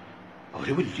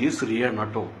അവര് വലിയ സ്ത്രീയാണ്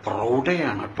കേട്ടോ,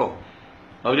 പ്രൗഢയാണ് കേട്ടോ,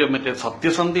 അവര് മറ്റേ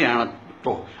സത്യസന്ധയാണ്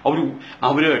കേട്ടോ,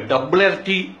 അവര് ഡബിൾ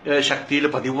ഇരട്ടി ശക്തിയിൽ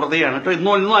പതിവ്രതയാണ് കേട്ടോ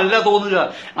എന്നൊന്നും അല്ല തോന്നുക.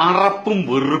 അറപ്പും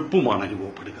വെറുപ്പുമാണ്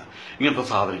അനുഭവപ്പെടുക ഇങ്ങനത്തെ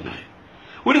സാധനങ്ങൾ.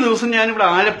 ഒരു ദിവസം ഞാനിവിടെ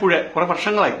ആലപ്പുഴ, കുറെ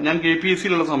വർഷങ്ങളായി ഞാൻ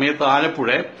KPSCയിലുള്ള സമയത്ത് ആലപ്പുഴ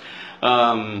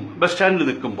ബസ് സ്റ്റാൻഡിൽ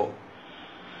നിൽക്കുമ്പോൾ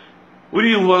ഒരു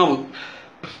യുവാവ്,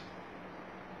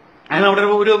 അതിനവിടെ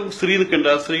ഒരു സ്ത്രീ നിൽക്കുന്നുണ്ട്.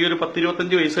 ആ സ്ത്രീ ഒരു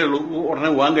 10-25 വയസ്സേ ഉള്ളൂ. ഉടനെ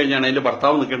പോകാൻ കഴിഞ്ഞാണ് അതിന്റെ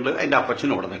ഭർത്താവ് നിൽക്കുന്നുണ്ട്, അതിന്റെ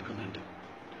അപ്പച്ചനും അവിടെ നിൽക്കുന്നുണ്ട്.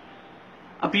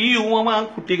 അപ്പൊ ഈ യുവാവ് ആ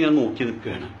കുട്ടി ഇങ്ങനെ നോക്കി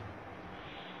നിൽക്കുകയാണ്.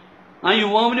 ആ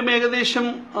യുവാവിനും ഏകദേശം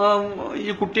ഈ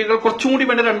കുട്ടികൾ കുറച്ചും കൂടി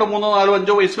വേണ്ട 2, 3, 4,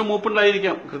 5 വയസ്സിന്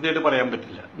മൂപ്പുണ്ടായിരിക്കാം, കൃത്യമായിട്ട് പറയാൻ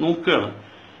പറ്റില്ല. നോക്കുകയാണ്.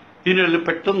 ഇതിനിടയിൽ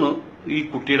പെട്ടെന്ന് ഈ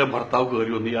കുട്ടിയുടെ ഭർത്താവ്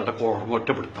കയറി വന്ന് ഇയാളുടെ കോളർ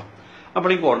ഒറ്റപ്പെടുത്താം. അപ്പോൾ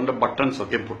ഈ കോളറിന്റെ ബട്ടൺസ്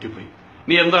ഒക്കെ പൊട്ടിപ്പോയി.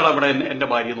 നീ എന്താണ് അവിടെ എന്റെ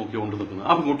ഭാര്യയെ നോക്കിക്കൊണ്ട് നിൽക്കുന്നത്,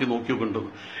 ആ കുട്ടി നോക്കിക്കൊണ്ട്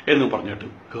എന്ന് പറഞ്ഞിട്ട്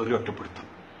കയറി ഒറ്റപ്പെടുത്താം.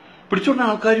 പിടിച്ചോണ്ട്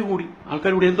ആൾക്കാർ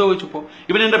കൂടി എന്തോ വെച്ചപ്പോ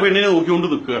ഇവൻ എന്റെ പെണ്ണിനെ നോക്കിക്കൊണ്ട്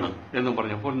നിൽക്കുകയാണ് എന്നും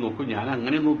പറഞ്ഞപ്പോൾ നോക്കൂ, ഞാൻ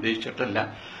അങ്ങനെയൊന്നും ഉദ്ദേശിച്ചിട്ടല്ല.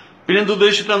 പിന്നെ എന്ത്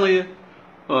ഉദ്ദേശിച്ചിട്ടാന്ന്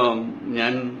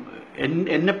ഞാൻ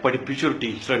എന്നെ പഠിപ്പിച്ചൊരു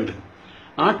ടീച്ചറുണ്ട്,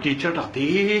 ആ ടീച്ചറുടെ അതേ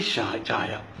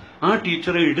ചായ ആ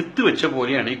ടീച്ചറെ എടുത്തു വെച്ച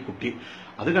പോലെയാണ് ഈ കുട്ടി.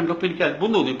 അത് കണ്ടപ്പോൾ എനിക്ക്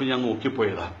അത്ഭുതം തോന്നി. ഇപ്പൊ ഞാൻ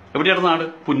നോക്കിപ്പോയതാ. എവിടെയാണ് നാട്?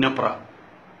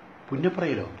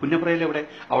 പുന്നപ്രയിലെവിടെ?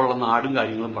 അവളുടെ നാടും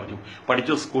കാര്യങ്ങളും പറഞ്ഞു,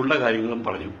 പഠിച്ച സ്കൂളിന്റെ കാര്യങ്ങളും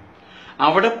പറഞ്ഞു.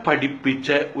 അവിടെ പഠിപ്പിച്ച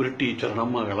ഒരു ടീച്ചറുടെ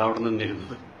മകൾ അവിടെ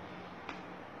നിന്നിരുന്നത്.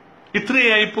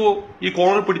 ഇത്രയായിപ്പോ ഈ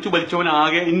കോളർ പിടിച്ചു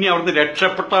വലിച്ചവനാകെ ഇനി അവിടുന്ന്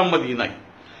രക്ഷപ്പെട്ടാൽ മതി എന്നായി.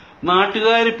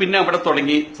 നാട്ടുകാർ പിന്നെ അവിടെ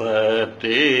തുടങ്ങി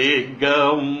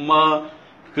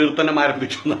കീർത്തനം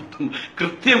ആരംഭിച്ചു നടത്തും.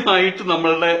 കൃത്യമായിട്ട്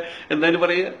നമ്മളുടെ എന്തായാലും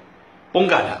പറയുക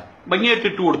പൊങ്കാല ഭംഗിയായിട്ട്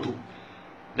ഇട്ടു കൊടുത്തു.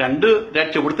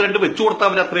 ഇവിടുത്തെ 2 വെച്ചു കൊടുത്താൽ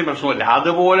അവന് അത്രയും പ്രശ്നമല്ല.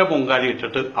 അതുപോലെ പൊങ്കാല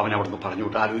ഇട്ടിട്ട് അവൻ അവിടുന്ന് പറഞ്ഞു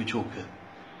വിട്ട്. ആലോചിച്ച് നോക്ക്,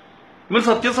 ഇവൻ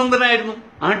സത്യസന്ധനായിരുന്നു.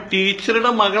 ആ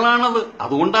ടീച്ചറുടെ മകളാണത്,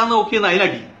 അതുകൊണ്ടാണ് നോക്കിയത്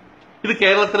അതിനടി. ഇത്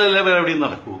കേരളത്തിലല്ല വേറെ എവിടെയും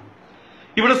നടക്കൂ.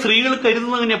 ഇവിടെ സ്ത്രീകൾ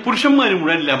കരുതുന്നത് അങ്ങനെയാ, പുരുഷന്മാർ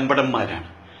മുഴുവൻ ലംബടന്മാരാണ്.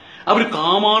 അവർ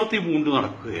കാമാർത്തി പൂണ്ട്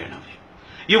നടക്കുകയാണ്. അവർ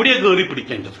എവിടെയാ കയറി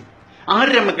പിടിക്കേണ്ടത്,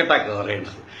 ആരുടെ മെക്കെട്ടാ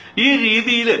കയറേണ്ടത്? ഈ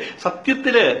രീതിയിൽ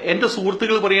സത്യത്തില് എന്റെ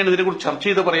സുഹൃത്തുക്കൾ പറയാണ്, ഇതിനെക്കുറിച്ച് ചർച്ച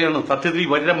ചെയ്ത് പറയാണ്, സത്യത്തിൽ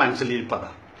ഇവരുടെ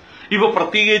മനസ്സിലിരിപ്പതാ. ഇവ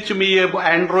പ്രത്യേകിച്ചും ഈ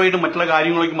ആൻഡ്രോയിഡ് മറ്റുള്ള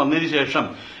കാര്യങ്ങളൊക്കെ വന്നതിന് ശേഷം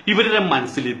ഇവരുടെ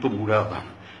മനസ്സിലിരിപ്പ് മുഴുവതാണ്.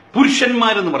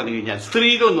 പുരുഷന്മാരെന്ന് പറഞ്ഞു കഴിഞ്ഞാൽ,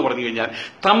 സ്ത്രീകൾ എന്ന് പറഞ്ഞു കഴിഞ്ഞാൽ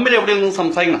തമ്മിൽ എവിടെ നിന്ന്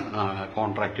സംസാരിക്കണം,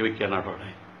 കോൺട്രാക്ട് വെക്കുകയാണ് കേട്ടോ, അവിടെ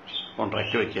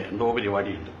കോൺട്രാക്ട് വെക്കുക, എന്തോ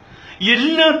പരിപാടിയുണ്ട്.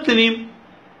 എല്ലാത്തിനെയും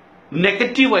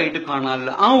നെഗറ്റീവായിട്ട്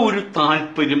കാണാനുള്ള ആ ഒരു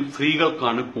താല്പര്യം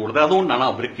സ്ത്രീകൾക്കാണ് കൂടുതൽ. അതുകൊണ്ടാണ്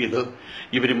അവർക്ക്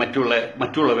ഇവര്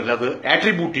മറ്റുള്ളവരെ അത്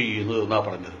ആട്രിബ്യൂട്ട് ചെയ്യുന്നത് എന്നാ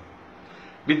പറഞ്ഞത്.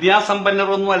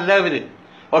 വിദ്യാസമ്പന്നരൊന്നും അല്ല ഇവര്.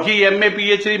 ഒക്കെ MA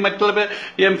PhD മറ്റുള്ള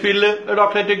MPhil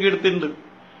ഡോക്ടറേറ്റ് ഒക്കെ എടുത്തിട്ടുണ്ട്.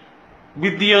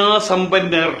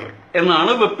 വിദ്യാസമ്പന്നർ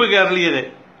എന്നാണ് വെപ്പ് കേരളീയരെ.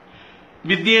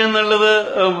 വിദ്യ എന്നുള്ളത്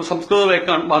സംസ്കൃത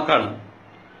വാക്കാണ്,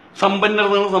 സമ്പന്നർ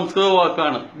എന്നുള്ളത് സംസ്കൃത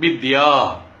വാക്കാണ്. വിദ്യ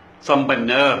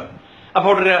സമ്പന്നർ.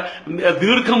 അപ്പോൾ ഒരു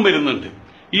ദീർഘം വരുന്നുണ്ട്.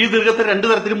 ഈ ദീർഘത്തെ 2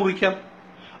 തരത്തിൽ മുറിക്കാം.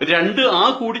 2 ആ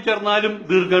കൂടിച്ചേർന്നാലും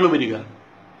ദീർഘമാണ് വരിക,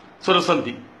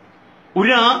 സ്വരസന്ധി.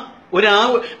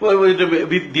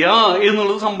 വിദ്യ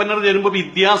എന്നുള്ളത് സമ്പന്നർ ചേരുമ്പോൾ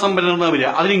വിദ്യാസമ്പന്നർ എന്നാ വരിക.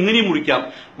 അതിനിങ്ങനെയും മുറിക്കാം,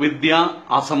 വിദ്യാ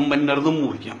അസമ്പന്നർ എന്നും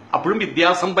മുറിക്കാം. അപ്പോഴും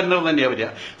വിദ്യാസമ്പന്നർ തന്നെയാ വരിക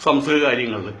സംസ്കൃത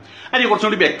കാര്യങ്ങളിൽ. അതിന്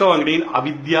കുറച്ചുകൂടി വ്യക്തമാകണമെങ്കിൽ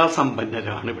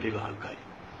അവിദ്യാസമ്പന്നരാണ് ഇവിടെയുള്ള ആൾക്കാർ.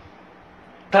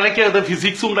 തലയ്ക്കകത്ത്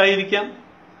ഫിസിക്സ് ഉണ്ടായിരിക്കാം,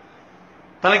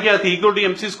 തലയ്ക്കകത്ത്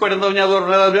 =MC² എന്താ പറഞ്ഞാൽ അത്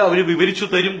പറഞ്ഞാൽ അവർ വിവരിച്ചു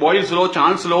തരും. Boys law,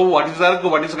 Charles law, what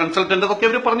is consultant, അതൊക്കെ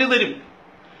അവർ പറഞ്ഞു തരും.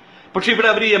 പക്ഷെ ഇവിടെ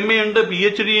അവർ MA ഉണ്ട്,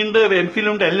 PhD ഉണ്ട്, MPhil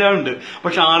ഉണ്ട്, എല്ലാം ഉണ്ട്.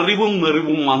 പക്ഷെ അറിവും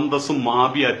നെറിവും അന്തസ്സും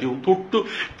മാപിയാത്യവും തൊട്ട്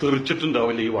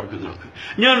തെറിച്ചിട്ടുണ്ടാവില്ല ഈ വർഗങ്ങൾക്ക്.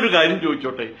 ഞാനൊരു കാര്യം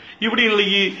ചോദിച്ചോട്ടെ, ഇവിടെയുള്ള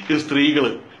ഈ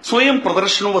സ്ത്രീകള് സ്വയം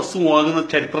പ്രദർശന വസ്തു വാങ്ങുന്ന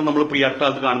ചരിത്രം നമ്മൾ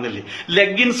പ്രിയാട്ടാത് കാണുന്നില്ലേ?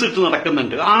 ലെഗിൻസ് ഇട്ട്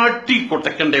നടക്കുന്നുണ്ട്. ആട്ടി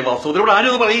കൊട്ടക്കണ്ടേ വാസ്തവത്തിൽ ഇവിടെ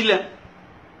ആരും അത് പറയില്ല.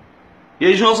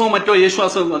 യേശുദാസോ മറ്റോ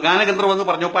യേശുദാസ് ഗാനഗന്ധർവ്വം എന്ന്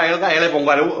പറഞ്ഞപ്പോൾ അയാളെ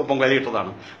പൊങ്കാല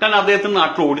ഇട്ടതാണ്. കാരണം അദ്ദേഹത്തിന്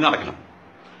നാട്ടിൽ ഓടി നടക്കണം.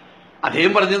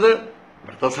 അദ്ദേഹം പറഞ്ഞത്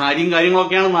ഇവിടുത്തെ സാരിയും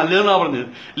കാര്യങ്ങളൊക്കെയാണ് നല്ലതെന്നാ പറഞ്ഞത്.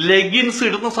 ലെഗിൻസ്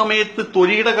ഇടുന്ന സമയത്ത്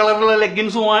തൊലിയുടെ കളറുള്ള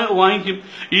ലെഗിൻസ് വാങ്ങിക്കും.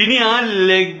 ഇനി ആ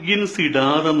ലെഗിൻസ്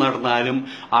ഇടാതെ നടന്നാലും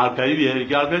ആൾക്കാർ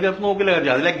വിചാരിക്കുക, ആൾക്കാർ ചിലപ്പോൾ നോക്കില്ല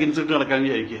കാര്യം അത് ലെഗിൻസ് ഇട്ട് നടക്കാൻ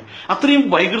വിചാരിക്കുക. അത്രയും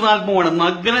വൈകൃതാത്മകമാണ്.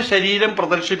 നഗ്ന ശരീരം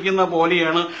പ്രദർശിപ്പിക്കുന്ന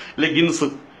പോലെയാണ് ലെഗിൻസ്.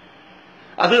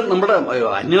 അത് നമ്മുടെ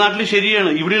അന്യനാട്ടിൽ ശരിയാണ്.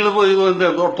 ഇവിടെയുള്ള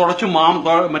തുടച്ച്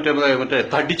മറ്റേ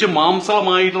തടിച്ച്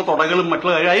മാംസമായിട്ടുള്ള തുടകളും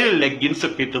മറ്റുള്ള കാര്യം ലെഗിൻസ്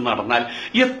ഒക്കെ ഇട്ട് നടന്നാൽ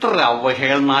എത്ര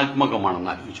അവഹേളനാത്മകമാണെന്ന്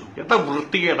ആലോചിച്ചു. എത്ര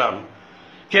വൃത്തികേടാണ്.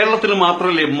 കേരളത്തിൽ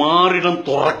മാത്രമല്ലേ മാറിടം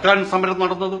തുറക്കാൻ സമരം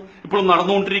നടന്നത്, ഇപ്പോഴും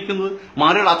നടന്നുകൊണ്ടിരിക്കുന്നത്.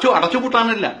 മാറിടം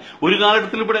അടച്ചുപൂട്ടാനല്ല. ഒരു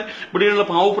കാലഘട്ടത്തിൽ ഇവിടെയുള്ള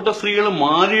പാവപ്പെട്ട സ്ത്രീകൾ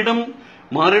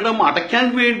മാറിടം അടയ്ക്കാൻ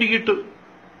വേണ്ടിയിട്ട്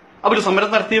അവർ സമരം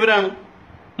നടത്തിയവരാണ്.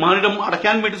 മാറിടം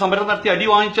അടയ്ക്കാൻ വേണ്ടി സമരം നടത്തി അടി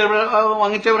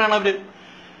വാങ്ങിച്ചവരാണ് അവര്.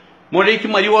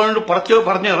 മുഴയ്ക്കും അരിവാളുകൊണ്ട്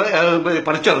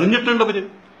പറിച്ചെറിഞ്ഞിട്ടുണ്ട് അവര്.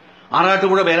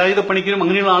 ആറാട്ടുപുഴ വേലായുധ പണിക്കരും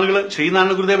അങ്ങനെയുള്ള ആളുകൾ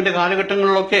ശ്രീനാരായണ ഗുരുദേവന്റെ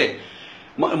കാലഘട്ടങ്ങളിലൊക്കെ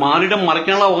മാറിടം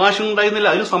മറയ്ക്കാനുള്ള അവകാശം ഉണ്ടായിരുന്നില്ല.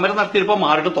 അതിന് സമരം നടത്തിയപ്പോ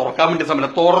മാറിടം തുറക്കാൻ വേണ്ടി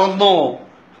സമരം തുറന്നോ.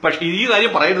 പക്ഷെ ഈ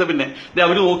കാര്യം പറയരുത്. പിന്നെ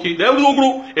അവര് നോക്കണു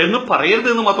എന്ന് പറയരുത്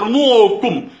എന്ന് മാത്രം.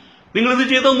 നോക്കും. നിങ്ങളിത്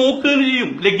ചെയ്താൽ നോക്കുകയും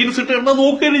ചെയ്യും. ലെഗിൻസ് ഇട്ട് കിടന്നാൽ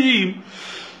നോക്കുകയും ചെയ്യും.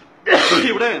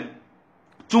 ഇവിടെ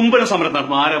ചുംബന സമരം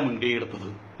നടന്നു. ആരാ മുൻകൈയെടുത്തത്?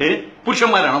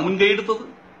 പുരുഷന്മാരാണോ മുൻകൈയെടുത്തത്?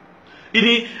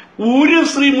 ഇനി ഒരു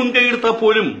സ്ത്രീ മുൻകൈയെടുത്താൽ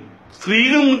പോലും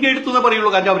സ്ത്രീകൾ മുൻകൈയെടുത്തെന്നേ പറയുള്ളൂ.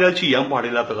 കാരണം അവരത് ചെയ്യാൻ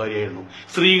പാടില്ലാത്ത കാര്യമായിരുന്നു.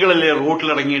 സ്ത്രീകളല്ലേ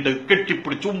റോട്ടിലിറങ്ങിയിട്ട്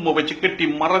കെട്ടിപ്പിടിച്ച് ഉമ്മ വെച്ച് കെട്ടി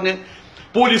മറഞ്ഞ്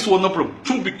പോലീസ് വന്നപ്പോഴും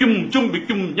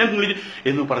ചുംബിക്കും ഞങ്ങൾ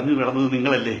എന്ന് പറഞ്ഞു കിടന്നത്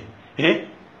നിങ്ങളല്ലേ?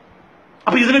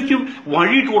 അപ്പൊ ഇതിനൊക്കെ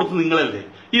വഴിയിട്ട് കൊടുത്ത് നിങ്ങളല്ലേ?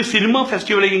 ഈ സിനിമ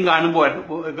ഫെസ്റ്റിവലേക്കും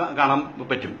കാണാൻ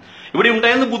പറ്റും. ഇവിടെ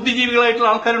ഉണ്ടായിരുന്ന ബുദ്ധിജീവികളായിട്ടുള്ള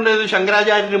ആൾക്കാരുണ്ടായിരുന്നു.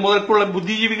 ശങ്കരാചാര്യര് മുതൽക്കുള്ള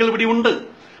ബുദ്ധിജീവികൾ ഇവിടെ ഉണ്ട്.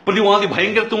 പ്രതിവാദി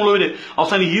ഭയങ്കരത്വമുള്ളവര്.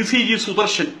 അവസാനം ECG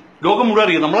സുദർശൻ ലോകം മുഴുവൻ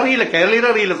അറിയാം. നമ്മളറിയില്ല, കേരളീയരെ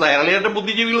അറിയില്ല. കേരളീയരുടെ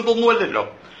ബുദ്ധിജീവികൾ ഇതൊന്നുമല്ലല്ലോ.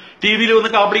 TV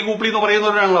വന്ന് കാപ്പിളി കൂപ്പിളി എന്ന്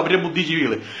പറയുന്നവരാണല്ലോ അവരുടെ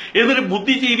ബുദ്ധിജീവികൾ. എന്നൊരു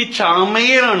ബുദ്ധിജീവി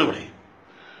ചമയനാണ് ഇവിടെ.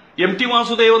 MT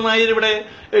വാസുദേവൻ നായർ ഇവിടെ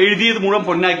എഴുതിയത് മുഴുവൻ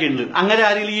പൊന്നാക്കിയിട്ടുണ്ട്. അങ്ങനെ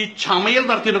ആരെങ്കിലും ഈ ചമയൽ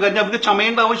നടത്തിയിട്ടുണ്ട്. കാരണം അവർക്ക്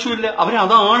ചമയേണ്ട ആവശ്യമില്ല.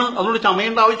 അവരതാണ്, അതുകൊണ്ട്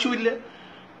ചമയേണ്ട ആവശ്യമില്ല.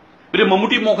 ഇവര്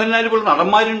മമ്മൂട്ടി മോഹൻലാൽ പോലുള്ള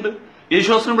നടന്മാരുണ്ട്,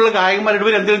 യേശുദാസിനുള്ള ഗായകന്മാരുടെ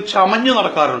ഇവർ എന്തെങ്കിലും ചമഞ്ഞ്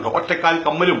നടക്കാറുണ്ടോ? ഒറ്റക്കാൽ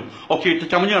കമ്മലും ഒക്കെ ഇട്ട്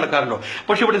ചമഞ്ഞ് നടക്കാറുണ്ടോ?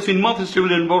 പക്ഷെ ഇവിടെ സിനിമാ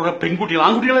ഫെസ്റ്റിവലിൽ വരുമ്പോൾ കുറെ പെൺകുട്ടികൾ,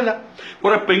 ആൺകുട്ടികളല്ല,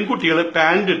 കുറെ പെൺകുട്ടികൾ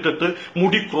പാന്റ് ഇട്ടിട്ട്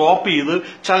മുടി ക്രോപ്പ് ചെയ്ത്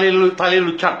തലയിൽ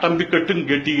ചട്ടമ്പി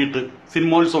കെട്ടിയിട്ട്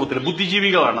സിനിമോത്സവത്തിൽ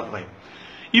ബുദ്ധിജീവികളാണ് അത്രയും.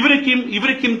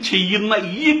 ഇവരൊക്കെയും ചെയ്യുന്ന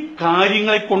ഈ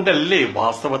കാര്യങ്ങളെ കൊണ്ടല്ലേ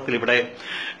വാസ്തവത്തിൽ ഇവിടെ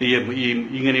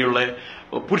ഇങ്ങനെയുള്ള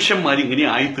പുരുഷന്മാർ ഇങ്ങനെ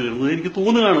ആയിത്തീർന്നത് എനിക്ക്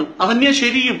തോന്നുകയാണ്. അതന്നെയാ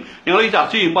ശരിയും. ഞങ്ങൾ ഈ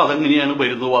ചർച്ച ചെയ്യുമ്പോൾ അതെങ്ങനെയാണ്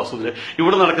വരുന്നത് വാസ്തവത്തിൽ.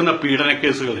 ഇവിടെ നടക്കുന്ന പീഡന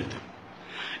കേസുകളുണ്ട്.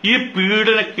 ഈ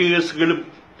പീഡന കേസുകളും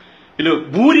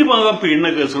ഭൂരിഭാഗം പീഡന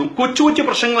കേസുകളും കൊച്ചു കൊച്ചു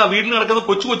പ്രശ്നങ്ങളാണ്. വീട്ടിൽ നടക്കുന്ന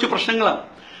കൊച്ചു കൊച്ചു പ്രശ്നങ്ങളാണ്.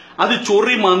 അത്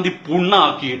ചൊറി മാന്തി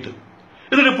പുണ്ണാക്കിയിട്ട്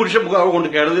എന്നിട്ട് പുരുഷൻ കൊണ്ട്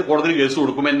കോടതിയിൽ കേസ്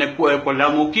കൊടുക്കും. എന്നെ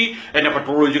കൊല്ലാൻ നോക്കി, എന്നെ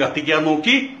പെട്രോൾ ഒഴിച്ച് കത്തിക്കാൻ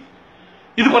നോക്കി.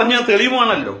 ഇത് പറഞ്ഞാൽ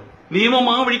തെളിവാണല്ലോ. നിയമം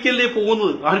ആ വഴിക്കല്ലേ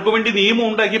പോകുന്നത്. ആർക്കു വേണ്ടി നിയമം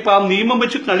ഉണ്ടാക്കിയപ്പോ ആ നിയമം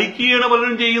വെച്ച് കളിക്കുകയാണ്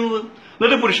പലരും ചെയ്യുന്നത്.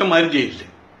 എന്നിട്ട് പുരുഷന്മാർ ജയിലില്,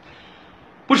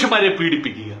 പുരുഷന്മാരെ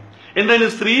പീഡിപ്പിക്കുക. എന്തായാലും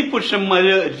സ്ത്രീ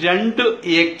പുരുഷന്മാര് രണ്ട്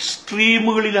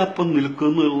എക്സ്ട്രീമുകളിലപ്പം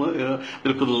നിൽക്കുന്നു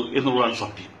എന്നുള്ളതാണ്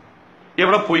സത്യം.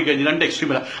 എവിടെ പോയി കഴിഞ്ഞാൽ രണ്ട്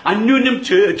എക്സ്ട്രീമല്ല. അന്യോന്യം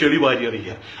ചെളി വാരി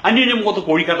അറിയുക, അന്യോന്യം മുഖത്ത്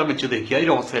കോഴിക്കാട്ടം വെച്ച് തേക്കുക. ഈ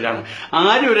അവസ്ഥയിലാണ്.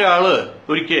 ഒരാള്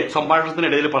ഒരിക്കൽ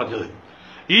സംഭാഷണത്തിനിടയിൽ പറഞ്ഞത്,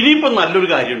 ഇനിയിപ്പം നല്ലൊരു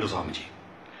കാര്യമുണ്ട് സ്വാമിജി,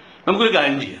 നമുക്കൊരു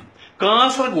കാര്യം ചെയ്യാം.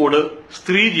 കാസർഗോഡ്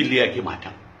സ്ത്രീ ജില്ലയാക്കി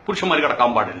മാറ്റാം. പുരുഷന്മാർ കിടക്കാൻ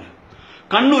പാടില്ല.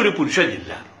 കണ്ണൂർ പുരുഷ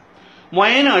ജില്ല,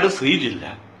 വയനാട് സ്ത്രീ ജില്ല,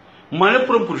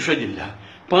 മലപ്പുറം പുരുഷ ജില്ല,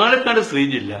 പാലക്കാട് സ്ത്രീ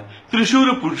ജില്ല, തൃശ്ശൂർ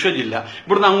പുരുഷ ജില്ല.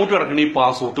 ഇവിടുന്ന് അങ്ങോട്ട് കിടക്കണ ഈ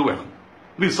പാസ്പോർട്ട് വേണം,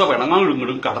 വിസ വേണം, അങ്ങോട്ടും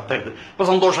ഇങ്ങോട്ടും കടത്തരുത്. ഇപ്പൊ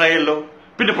സന്തോഷമായല്ലോ,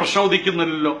 പിന്നെ പ്രശ്നം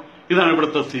ഉദിക്കുന്നില്ലല്ലോ. ഇതാണ്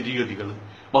ഇവിടുത്തെ സ്ഥിതിഗതികൾ.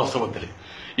 വാസ്തവത്തില്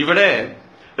ഇവിടെ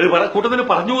കൂട്ടത്തിൽ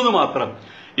പറഞ്ഞു എന്ന് മാത്രം.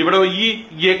 ഇവിടെ ഈ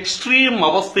എക്സ്ട്രീം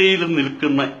അവസ്ഥയിൽ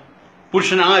നിൽക്കുന്ന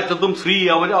പുരുഷൻ ആ അറ്റത്തും സ്ത്രീ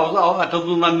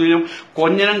അറ്റത്തും നിന്നും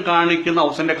കൊഞ്ഞനം കാണിക്കുന്ന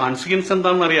അവസന്റെ കോൺസിക്വൻസ്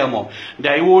എന്താണെന്ന് അറിയാമോ?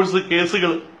 ഡൈവോഴ്സ്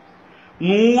കേസുകൾ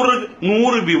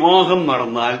 100 വിവാഹം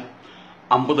നടന്നാൽ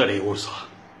 50 ഡൈവോഴ്സാണ്.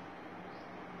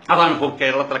 അതാണ് ഇപ്പോൾ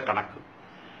കേരളത്തിലെ കണക്ക്.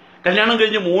 കല്യാണം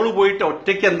കഴിഞ്ഞ് മോള് പോയിട്ട്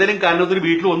ഒറ്റയ്ക്ക് എന്തെങ്കിലും കാരണത്തിന്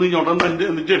വീട്ടിൽ വന്ന്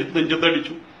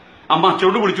നെഞ്ചത്തടിച്ചു. അമ്മ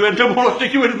അച്ഛനോട് വിളിച്ചു, എന്റെ മോൾ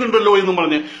ഒറ്റയ്ക്ക് വരുന്നുണ്ടല്ലോ എന്നും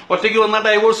പറഞ്ഞ് ഒറ്റയ്ക്ക് വന്നാൽ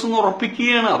ഡൈവോഴ്സ് എന്ന്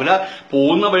ഉറപ്പിക്കുകയാണ്. അവരാ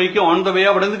പോകുന്ന വഴിക്ക് ഓൺ ദ വേ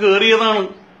അവിടെ നിന്ന് കയറിയതാണ്.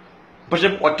 പക്ഷെ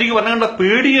ഒറ്റയ്ക്ക് പറഞ്ഞ കണ്ട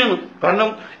പേടിയാണ്. കാരണം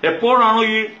എപ്പോഴാണോ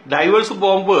ഈ ഡൈവേഴ്സ്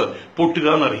ബോംബ് പൊട്ടുക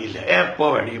എന്നറിയില്ല, എപ്പോ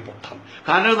വേണമെങ്കിൽ പൊട്ടാം.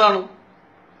 കാരണം ഇതാണ്,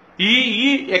 ഈ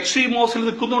എക്സ്ട്രീമോസിൽ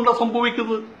നിൽക്കുന്നുണ്ടോ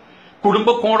സംഭവിക്കുന്നത്. കുടുംബ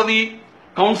കോടതി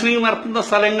കൗൺസിലിംഗ് നടത്തുന്ന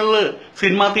സ്ഥലങ്ങളിൽ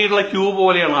സിനിമാ തിയേറ്ററിലെ ക്യൂ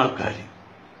പോലെയാണ് ആൾക്കാർ,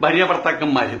 ഭാര്യ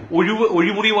ഭർത്താക്കന്മാര്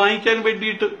ഒഴിമുറി വാങ്ങിക്കാൻ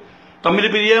വേണ്ടിയിട്ട്, തമ്മിൽ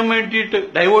പിരിയാൻ വേണ്ടിയിട്ട്,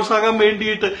 ഡൈവോഴ്സ് ആകാൻ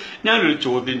വേണ്ടിയിട്ട്. ഞാനൊരു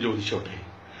ചോദ്യം ചോദിച്ചോട്ടെ,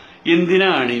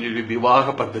 എന്തിനാണ് ഇതിനൊരു വിവാഹ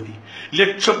പദ്ധതി?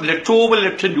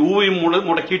 ലക്ഷോപലക്ഷം രൂപയും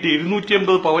മുടക്കിയിട്ട്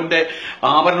 250 പവന്റെ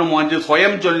ആഭരണം വാങ്ങിച്ച്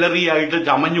സ്വയം ജ്വല്ലറി ആയിട്ട്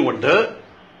ചമഞ്ഞുകൊണ്ട്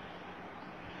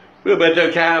മറ്റേ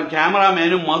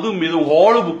ക്യാമറാമാനും അതും ഇതും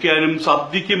ഹോള് ബുക്ക് ചെയ്യാനും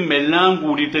സദ്യക്കും എല്ലാം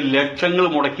കൂടിയിട്ട് ലക്ഷങ്ങൾ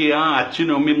മുടക്കി ആ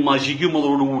അച്ഛനും അമ്മയും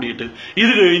നശിക്കുന്നതോട് കൂടിയിട്ട്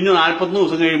ഇത് കഴിഞ്ഞ് 41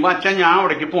 ദിവസം കഴിയുമ്പോൾ അച്ഛൻ ഞാൻ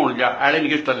അവിടേക്ക് പോകണില്ല, അയാളെ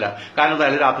എനിക്ക് ഇഷ്ടമല്ല, കാരണം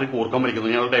അയാൾ രാത്രി കൂർക്കം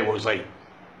വലിക്കുന്നു, ഞങ്ങൾ ഡൈവോഴ്സായി.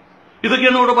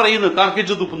 ഇതൊക്കെയാണ് ഇവിടെ പറയുന്നത്.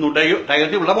 കാർക്കിച്ച് തുപ്പുന്നു,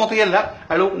 ടൈഗർ ഇവിടെ മൊത്തയല്ല,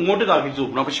 അയാൾ ഇങ്ങോട്ട് കാർക്കിച്ച്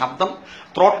തുപ്പുന്നു. അപ്പൊ ശബ്ദം,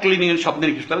 ത്രോട്ട് ക്ലീനിങ് ശബ്ദം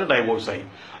എനിക്ക് ഇഷ്ടമല്ല, ഡൈവോഴ്സായി.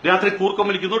 രാത്രി കൂർക്കം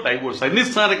വലിക്കുന്നു, ഡൈവോഴ്സായി.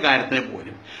 നിസ്സാര കാര്യത്തിനെ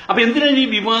പോലും. അപ്പൊ എന്തിനാണ് ഈ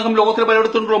വിവാഹം? ലോകത്തിൽ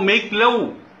പലയിടത്തുണ്ടോ മേക്ക് ലവ്,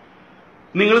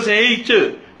 നിങ്ങൾ സ്നേഹിച്ച്,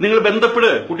 നിങ്ങൾ ബന്ധപ്പെട്,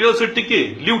 കുട്ടികളെ സൃഷ്ടിക്ക്,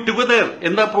 ലിവ് ടുഗദർ.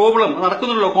 എന്താ പ്രോബ്ലം?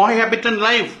 നടക്കുന്നുണ്ടല്ലോ. കോഹാബിറ്റന്റ്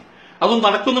ലൈഫ്, അതും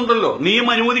നടക്കുന്നുണ്ടല്ലോ, നിയമം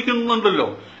അനുവദിക്കുന്നുണ്ടല്ലോ.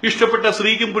 ഇഷ്ടപ്പെട്ട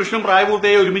സ്ത്രീക്കും പുരുഷനും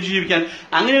പ്രായപൂർത്തിയായി ഒരുമിച്ച് ജീവിക്കാൻ.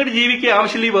 അങ്ങനെയായിട്ട് ജീവിക്കുക,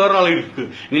 ആവശ്യമില്ല വേറൊരാളെ എടുക്കുക.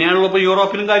 ഇങ്ങനെയാണല്ലോ ഇപ്പൊ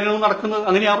യൂറോപ്പിലും കാര്യങ്ങളും നടക്കുന്നത്.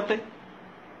 അങ്ങനെയാവട്ടെ.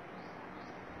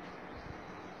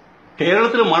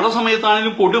 കേരളത്തിൽ മഴ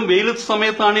സമയത്താണെങ്കിലും കൊടും വെയിലത്ത്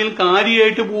സമയത്താണെങ്കിലും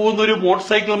കാര്യമായിട്ട് പോകുന്ന ഒരു മോട്ടോർ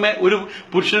സൈക്കിളിന്മേ ഒരു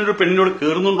പുരുഷനൊരു പെണ്ണിനോട്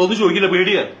കയറുന്നുണ്ടോ എന്ന് ചോദിക്കില്ല,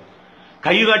 പേടിയാ.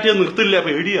 കൈ കാട്ടിയാൽ നിർത്തില്ല,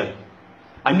 പേടിയാ.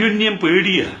 അന്യോന്യം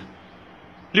പേടിയാ.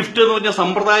 ലിഫ്റ്റ് എന്ന് പറഞ്ഞ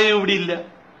സമ്പ്രദായം ഇവിടെ ഇല്ല.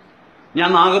 ഞാൻ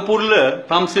നാഗപ്പൂരിൽ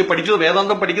പഠിച്ചത്,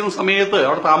 വേദാന്തം പഠിക്കുന്ന സമയത്ത്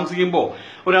അവിടെ താമസിക്കുമ്പോൾ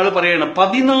ഒരാൾ പറയാണ്,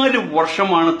 14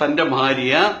 വർഷമാണ് തന്റെ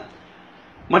ഭാര്യ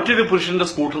മറ്റൊരു പുരുഷന്റെ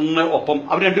സ്കൂട്ടറിന് ഒപ്പം,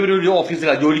 അവർ രണ്ടുപേരും ഒരു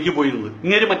ഓഫീസിലാണ് ജോലിക്ക് പോയിരുന്നത്.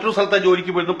 ഇങ്ങനെ മറ്റൊരു സ്ഥലത്താണ്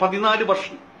ജോലിക്ക് പോയിരുന്നത്. 14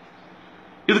 വർഷം.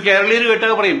 ഇത് കേരളീയർ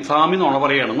കേട്ടാൽ പറയും സ്വാമി നുണ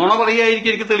പറയാണ്. നുണ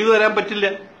പറയായിരിക്കും, എനിക്ക് തെളിവ് തരാൻ പറ്റില്ല,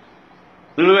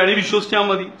 നിങ്ങൾ വേണമെങ്കിൽ വിശ്വസിച്ചാൽ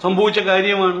മതി. സംഭവിച്ച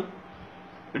കാര്യമാണ്.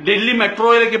 ഡൽഹി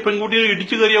മെട്രോയിലൊക്കെ പെൺകുട്ടികൾ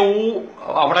ഇടിച്ചു കയറിയ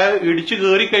അവിടെ ഇടിച്ചു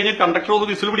കയറി കഴിഞ്ഞാൽ കണ്ടക്ടർ ഒന്ന്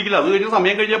വിസിൽ പിടിക്കില്ല. അത് കഴിഞ്ഞ്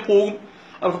സമയം കഴിഞ്ഞാൽ പോകും,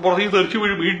 പുറത്തേക്ക് തെറിച്ച്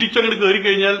വീഴും. ഇടിച്ചങ്ങോട്ട് കയറി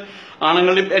കഴിഞ്ഞാൽ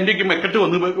ആണുങ്ങളുടെ എന്റെയൊക്കെ മെക്കെട്ട്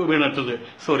വന്ന് വീണിട്ടുണ്ട്,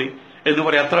 സോറി എന്ന്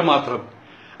പറയാം, അത്രമാത്രം.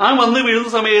 ആ വന്ന്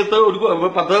വീഴുന്ന സമയത്ത് ഒരു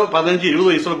 10, 15, 20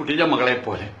 വയസ്സുള്ള കുട്ടിയുടെ മകളെ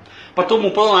പോലെ, 10,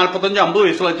 30, 45, 50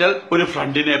 വയസ്സുള്ള വെച്ചാൽ ഒരു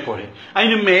ഫ്രണ്ടിനെ പോലെ.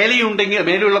 അതിന് മേലെയുണ്ടെങ്കിൽ,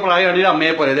 മേലെയുള്ള പ്രായമാണെങ്കിൽ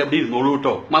അമ്മയെ പോലെ എവിടെ ഇരുന്നോളൂ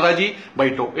കേട്ടോ, മാതാജി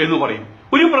ബൈട്ടോ എന്ന് പറയും.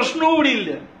 ഒരു പ്രശ്നവും കൂടി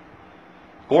ഇല്ല.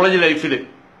 കോളേജ് ലൈഫില്,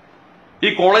 ഈ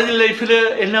കോളേജ് ലൈഫില്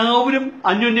എല്ലാവരും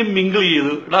അന്യോന്യം മിങ്കിൾ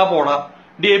ചെയ്ത് ഇടാ പോടാ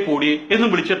ഡേ പോടി എന്നും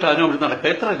വിളിച്ചിട്ടാനും അവർ നടക്കുക.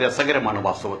 എത്ര രസകരമാണ്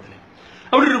വാസ്തവത്തിൽ.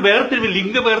 അവിടെ ഒരു വേർതിരിവ്,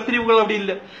 ലിംഗ വേർതിരിവുകൾ അവിടെ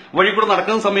ഇല്ല. വഴി കൂടെ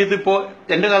നടക്കുന്ന സമയത്ത് ഇപ്പോ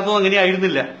എന്റെ കാലത്തൊന്നും അങ്ങനെ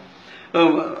ആയിരുന്നില്ല.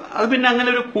 അത് പിന്നെ അങ്ങനെ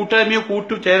ഒരു കൂട്ടായ്മയോ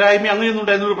ചേരായ്മയോ അങ്ങനെയൊന്നും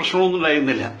ഉണ്ടായിരുന്ന ഒരു പ്രശ്നമൊന്നും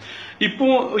ഉണ്ടായിരുന്നില്ല. ഇപ്പോ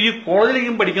ഈ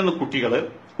കോളേജിലേക്കും പഠിക്കുന്ന കുട്ടികള്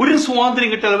ഒരു സ്വാതന്ത്ര്യം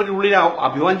കിട്ടിയാൽ അവരുടെ ഉള്ളിൽ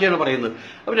അഭിവാഞ്ചിയാണ് പറയുന്നത്.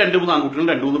 അവർ 2-3 ആൺകുട്ടികളും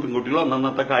 2-3 പെൺകുട്ടികളും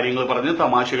അന്നത്തെ കാര്യങ്ങൾ പറഞ്ഞ്,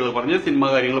 തമാശകൾ പറഞ്ഞ്, സിനിമ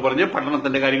കാര്യങ്ങൾ പറഞ്ഞ്,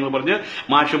 പഠനത്തിന്റെ കാര്യങ്ങൾ പറഞ്ഞ്,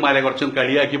 മാഷുമാരെ കുറച്ച്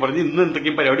കളിയാക്കി പറഞ്ഞ്, ഇന്ന്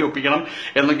എന്തൊക്കെയും പരിപാടി ഒപ്പിക്കണം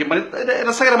എന്നൊക്കെ പറഞ്ഞ്,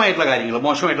 രസകരമായിട്ടുള്ള കാര്യങ്ങൾ,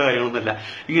 മോശമായിട്ടുള്ള കാര്യങ്ങളൊന്നുമല്ല,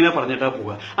 ഇങ്ങനെ പറഞ്ഞിട്ടാ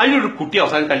പോവുക. അതിലൊരു കുട്ടി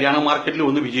അവസാനം കല്യാണ മാർക്കറ്റിൽ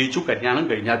ഒന്ന് വിജയിച്ചു, കല്യാണം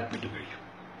കഴിഞ്ഞാൽ വീണ്ടും കഴിയും.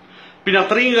 പിന്നെ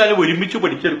അത്രയും കാലം ഒരുമിച്ച്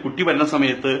പഠിച്ച ഒരു കുട്ടി വരുന്ന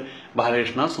സമയത്ത്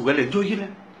ബാലകൃഷ്ണ സുഖം എൻജോയ് ചെയ്യില്ല.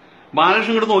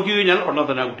 ബാലകൃഷ്ണൻ ഇങ്ങോട്ട് നോക്കി കഴിഞ്ഞാൽ ഉടനെ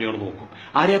തന്നെ ആ കുട്ടിയോട് നോക്കും.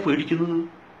 ആരെയാ പേടിക്കുന്നത്?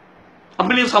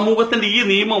 അപ്പോൾ ഈ സമൂഹത്തിന്റെ ഈ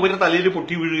നിയമം അവരുടെ തലയിൽ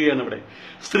പൊട്ടി വീഴുകയാണ്. ഇവിടെ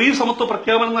സ്ത്രീ സമത്വ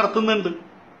പ്രഖ്യാപനം നടത്തുന്നുണ്ട്,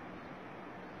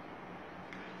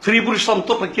 സ്ത്രീ പുരുഷ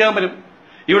സമത്വ പ്രഖ്യാപനം.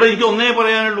 ഇവിടെ എനിക്ക് ഒന്നേ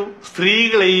പറയാനുള്ളൂ,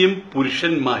 സ്ത്രീകളെയും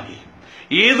പുരുഷന്മാരെയും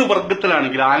ഏത്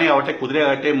വർഗത്തിലാണെങ്കിലും, ആനയാവട്ടെ,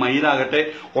 കുതിരയാകട്ടെ, മയിലാകട്ടെ,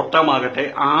 ഒട്ടമാകട്ടെ,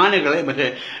 ആനകളെ മറ്റേ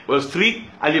സ്ത്രീ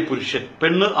അല്ലെങ്കിൽ പുരുഷൻ,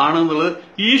 പെണ്ണ് ആണെന്നുള്ളത്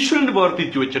ഈശ്വരന്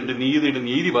വേർതിരിച്ചു വെച്ചിട്ടുണ്ട്, നീതിയുടെ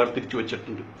നീതി വേർതിരിച്ചു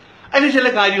വെച്ചിട്ടുണ്ട്. അതിന് ചില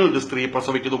കാര്യങ്ങളുണ്ട്. സ്ത്രീ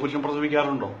പ്രസവിക്കുന്നു, പുരുഷൻ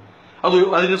പ്രസവിക്കാറുണ്ടോ?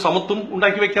 അതിന് സമത്വം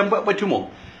ഉണ്ടാക്കി വെക്കാൻ പറ്റുമോ?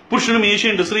 പുരുഷന്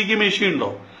മീശയുണ്ട്, സ്ത്രീക്ക് മീശയുണ്ടോ?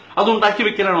 അത് ഉണ്ടാക്കി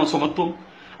വെക്കലാണോ സമത്വം?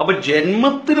 അപ്പൊ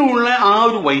ജന്മത്തിലുള്ള ആ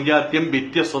ഒരു വൈജാത്യം,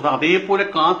 വ്യത്യസ്തത അതേപോലെ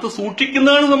കാത്തു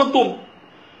സൂക്ഷിക്കുന്നതാണ് സമത്വം.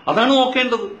 അതാണ്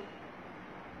നോക്കേണ്ടത്.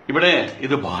 ഇവിടെ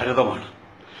ഇത് ഭാരതമാണ്.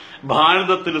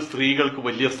 ഭാരതത്തിൽ സ്ത്രീകൾക്ക്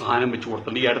വലിയ സ്ഥാനം വെച്ചു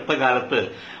കൊടുത്തിട്ടുണ്ട്. ഈ അടുത്ത കാലത്ത്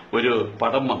ഒരു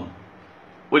പടം വന്നു,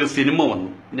 ഒരു സിനിമ വന്നു.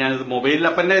 ഞാനിത് മൊബൈലിൽ,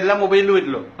 അപ്പം എന്റെ എല്ലാ മൊബൈലിലും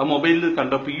വരില്ലോ, ആ മൊബൈലിൽ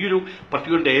കണ്ടപ്പോൾ ഈ ഒരു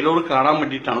പർട്ടിക്കുലർ ഡയലോഗ് കാണാൻ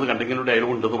വേണ്ടിയിട്ടാണ് അത് കണ്ടെങ്കിൽ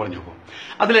ഡയലോഗ് ഉണ്ടെന്ന് പറഞ്ഞപ്പോൾ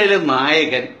അതിലെ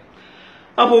നായകൻ,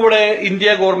 അപ്പൊ ഇവിടെ ഇന്ത്യ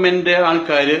ഗവൺമെന്റ്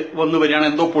ആൾക്കാര് വന്നു വരികയാണ്,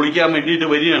 എന്തോ പൊളിക്കാൻ വേണ്ടിയിട്ട്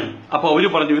വരികയാണ്. അപ്പൊ അവര്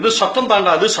പറഞ്ഞു ഇത് ചട്ടം താണ്ട,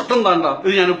 അത് ചട്ടം താണ്ട,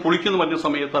 ഇത് ഞാൻ പൊളിക്കുന്നു പറഞ്ഞ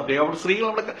സമയത്ത് അദ്ദേഹം അവിടെ സ്ത്രീകൾ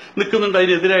അവിടെ നിൽക്കുന്നുണ്ട്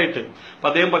അതിനെതിരായിട്ട്. അപ്പൊ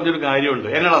അദ്ദേഹം പറഞ്ഞൊരു കാര്യമുണ്ട്,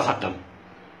 എന്നടാ ചട്ടം,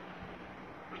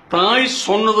 തായ്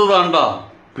சொன்னது தாண்டா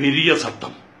பெரிய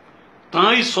சட்டம்,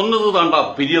 தாய் சொன்னது தாண்டா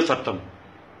பெரிய சட்டம்,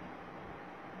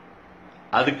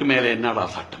 அதுக்கு மேലെ എന്നാടാ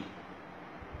ചട്ടം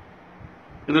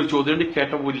എന്നൊരു ചോദ്യം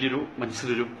കേട്ട വലിയൊരു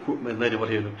മനസ്സിലൊരു എന്തായാലും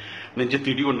പറയുന്നു, നെഞ്ച്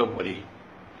തിടികൊണ്ട പോലെ.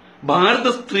 ഭാരത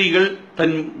സ്ത്രീകൾ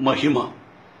തൻ മഹിമ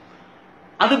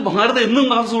അത് ഭാരതം എന്നും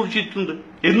കാത്തു സൂക്ഷിച്ചിട്ടുണ്ട്.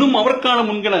 എന്നും അവർക്കാണ്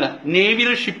മുൻഗണന.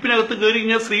 നേവിയിലെ ഷിപ്പിനകത്ത് കയറി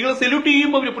കഴിഞ്ഞാൽ സ്ത്രീകളെ സെല്യൂട്ട്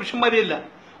ചെയ്യും, അവർ പുരുഷന്മാരെയല്ല.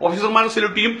 ഓഫീസർമാരെ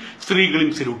സെല്യൂട്ട് ചെയ്യും,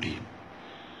 സ്ത്രീകളെയും സെല്യൂട്ട് ചെയ്യും.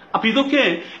 അപ്പൊ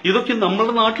ഇതൊക്കെ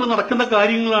നമ്മുടെ നാട്ടിൽ നടക്കുന്ന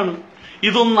കാര്യങ്ങളാണ്.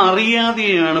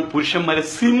 ഇതൊന്നറിയാതെയാണ് പുരുഷന്മാരെ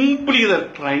സിംപ്ലി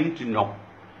ട്രൈങ് ടു നോ.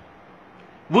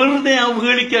 വെറുതെ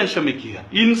അവഹേളിക്കാൻ ശ്രമിക്കുക,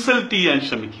 ഇൻസൾട്ട് ചെയ്യാൻ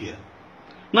ശ്രമിക്കുക.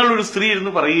 നല്ലൊരു സ്ത്രീ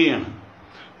ഇരുന്ന് പറയുകയാണ്,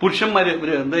 പുരുഷന്മാര്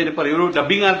എന്തായാലും പറയും, ഒരു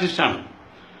ഡബ്ബിംഗ് ആർട്ടിസ്റ്റാണ്,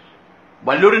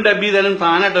 വല്ലവരും ഡബ് ചെയ്താലും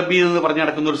താനാ ഡബ് ചെയ്തെന്ന് പറഞ്ഞു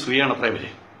നടക്കുന്ന ഒരു സ്ത്രീയാണ് അത്ര ഇവര്.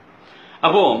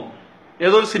 അപ്പോ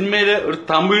ഏതോ ഒരു സിനിമയില് ഒരു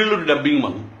തമിഴിലൊരു ഡബ്ബിംഗ്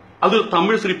വന്നു. അത്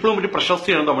തമിഴ് സ്ത്രീ ഇപ്പോഴും ഒരു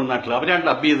പ്രശസ്തിയാണ് തമിഴ്നാട്ടിൽ. അവരാണ്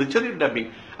ഡബ് ചെയ്ത്, ചെറിയൊരു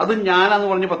ഡബ്ബിംഗ്. അത് ഞാനാന്ന്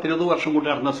പറഞ്ഞ് 10-20 വർഷം കൊണ്ട്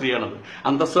നടന്ന സ്ത്രീയാണത്.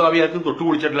 അന്തസ്സാവിയാർക്കും തൊട്ടു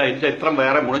കുളിച്ചിട്ടില്ല. അതിന്റെ ചരിത്രം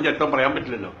വേറെ, മുഴുവൻ ചരിത്രം പറയാൻ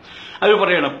പറ്റില്ലല്ലോ. അവർ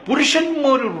പറയണം,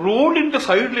 പുരുഷന്മാർ റോഡിന്റെ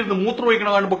സൈഡിലിരുന്ന് മൂത്രം ഒഴിക്കണ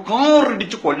കാണുമ്പോൾ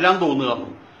കാറിടിച്ച് കൊല്ലാൻ തോന്നുകയെന്നു.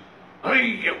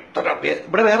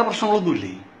 ഇവിടെ വേറെ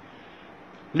പ്രശ്നങ്ങളൊന്നുമില്ലേ?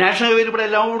 നാഷണൽ ഹൈവേയിൽ ഇവിടെ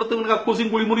എല്ലായിടത്തും കക്കൂസിയും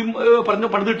കുളിമുറിയും പറഞ്ഞ്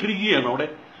പണിതിട്ടിരിക്കുകയാണ് അവിടെ.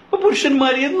 അപ്പൊ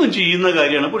പുരുഷന്മാർ എന്നും ചെയ്യുന്ന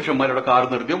കാര്യമാണ്. പുരുഷന്മാരുടെ കാർ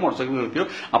നിർത്തിയോ മോട്ടോർ സൈക്കിൾ നിർത്തിയോ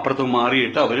അപ്പുറത്ത്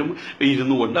മാറിയിട്ട് അവരും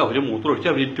ഇരുന്നു കൊണ്ട് അവരും മൂത്രമൊഴിച്ച്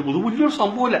അവരെനിക്ക് വലിയൊരു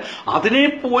സംഭവമല്ല.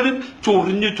 അതിനെപ്പോലും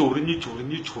ചൊറിഞ്ഞ്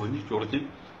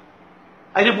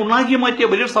അതിനെ പുണ്ണാക്കി മാറ്റിയ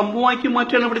വലിയൊരു സംഭവമാക്കി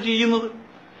മാറ്റിയാണ് ഇവിടെ ചെയ്യുന്നത്.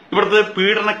 ഇവിടുത്തെ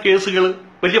പീഡന കേസുകൾ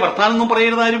വലിയ വർത്താനൊന്നും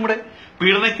പറയരുത് ആരും. ഇവിടെ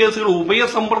പീഡന കേസുകൾ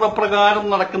ഉഭയസമ്മർദ്ദ പ്രകാരം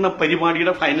നടക്കുന്ന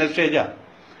പരിപാടിയുടെ ഫൈനൽ സ്റ്റേജാണ്.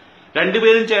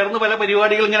 രണ്ടുപേരും ചേർന്ന് പല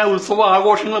പരിപാടികൾ ഇങ്ങനെ ഉത്സവ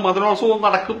ആഘോഷങ്ങൾ മതനോത്സവവും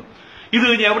നടക്കും. ഇത്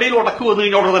കഴിഞ്ഞ് എവിടെയും ഉടക്ക് വന്നു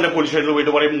കഴിഞ്ഞാൽ അവിടെ തന്നെ പോലീസ് സ്റ്റേഷനിൽ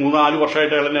പോയിട്ട് പറയും 3-4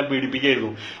 വർഷമായിട്ട് അയാൾ എന്നെ പീഡിപ്പിക്കായിരുന്നു.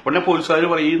 ഉടനെ പോലീസുകാർ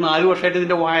പറയും, ഈ 4 വർഷമായിട്ട്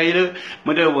ഇതിന്റെ വായില്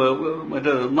മറ്റേ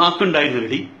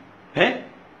നാക്കുണ്ടായിരുന്നില്ലടി.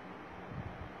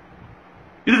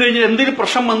 ഇത് കഴിഞ്ഞ് എന്തെങ്കിലും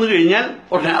പ്രശ്നം വന്നു കഴിഞ്ഞാൽ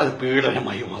ഉടനെ അത്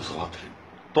പീഡനമായി വാസ്തവത്തിൽ.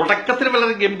 തുടക്കത്തിൽ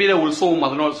വളരെ ഗംഭീര ഉത്സവവും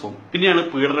മതനോത്സവവും, പിന്നെയാണ്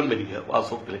പീഡനം വരിക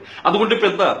വാസ്തവത്തിൽ. അതുകൊണ്ട് ഇപ്പൊ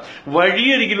എന്താ,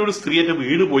 വഴിയരികിലൊരു സ്ത്രീയായിട്ട്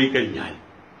വീണ് പോയി കഴിഞ്ഞാൽ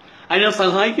അതിനെ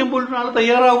സഹായിക്കാൻ പോലും ഒരാൾ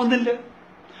തയ്യാറാവുന്നില്ല.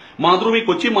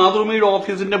 കൊച്ചി മാതൃഭൂമിയുടെ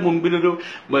ഓഫീസിന്റെ മുമ്പിലൊരു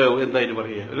എന്തായാലും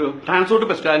പറയുക, ഒരു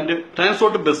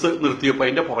ട്രാൻസ്പോർട്ട് ബസ് നിർത്തിയപ്പോൾ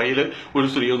അതിന്റെ പുറയിൽ ഒരു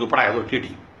സ്ത്രീ ഒന്ന്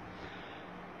പടയതൊട്ടിയിടി.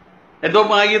 എന്തോ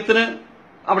ഭാഗ്യത്തിന്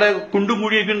അവിടെ കുണ്ടും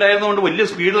കുഴിയൊക്കെ ഉണ്ടായിരുന്നതുകൊണ്ട് വലിയ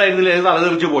സ്പീഡിലായിരുന്നില്ല, അത്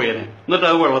തലതെറിച്ച് പോയേനെ. എന്നിട്ട്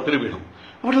അത് വെള്ളത്തിൽ വീണു.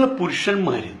 അവിടെയുള്ള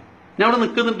പുരുഷന്മാര് ഞാൻ അവിടെ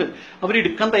നിൽക്കുന്നുണ്ട്,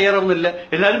 അവരെടുക്കാൻ തയ്യാറാവുന്നില്ല.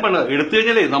 എല്ലാവരും പറഞ്ഞത് എടുത്തു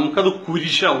കഴിഞ്ഞാലേ നമുക്കത്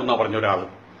കുരിശാവും എന്നാ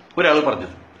ഒരാൾ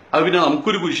പറഞ്ഞത്. അത് പിന്നെ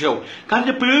നമുക്കൊരു കുരിശാവും.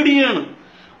 കാരണം പേടിയാണ്,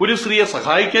 ഒരു സ്ത്രീയെ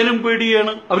സഹായിക്കാനും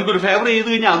പേടിയാണ്. അവർക്കൊരു ഫേവർ ചെയ്ത്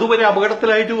കഴിഞ്ഞാൽ അതുവരെ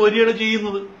അപകടത്തിലായിട്ട് വരികയാണ്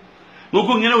ചെയ്യുന്നത്.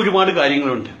 നോക്കൂ, ഇങ്ങനെ ഒരുപാട്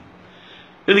കാര്യങ്ങളുണ്ട്.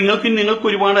 നിങ്ങൾക്ക്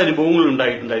ഒരുപാട് അനുഭവങ്ങൾ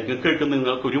ഉണ്ടായിട്ടുണ്ടായിരിക്കും, കേൾക്കുന്ന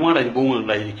നിങ്ങൾക്ക് ഒരുപാട് അനുഭവങ്ങൾ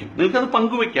ഉണ്ടായിരിക്കും. നിങ്ങൾക്കത്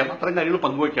പങ്കുവെക്കാം, അത്തരം കാര്യങ്ങൾ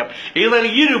പങ്കുവെക്കാം.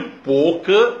 ഏതായാലും ഈ ഒരു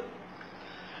പോക്ക്,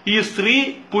 ഈ സ്ത്രീ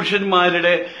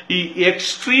പുരുഷന്മാരുടെ ഈ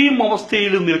എക്സ്ട്രീം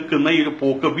അവസ്ഥയിൽ നിൽക്കുന്ന ഈ ഒരു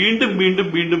പോക്ക് വീണ്ടും വീണ്ടും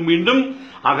വീണ്ടും വീണ്ടും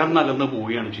അകന്നകന്ന്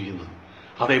പോവുകയാണ് ചെയ്യുന്നത്.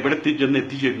 അത് എവിടെ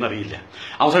എത്തിച്ചേരുന്നറിയില്ല.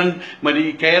 അവസാനം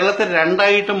ഈ കേരളത്തെ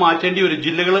 2ആയിട്ട് മാറ്റേണ്ടി വരും.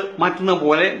 ജില്ലകൾ മാറ്റുന്ന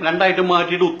പോലെ 2ആയിട്ട്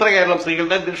മാറ്റിയിട്ട് ഉത്തര കേരളം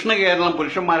സ്ത്രീകളുടെ, ദക്ഷിണ കേരളം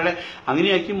പുരുഷന്മാരുടെ,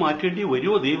 അങ്ങനെയാക്കി മാറ്റേണ്ടി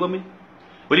വരുമോ ദൈവമേ?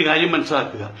 ഒരു കാര്യം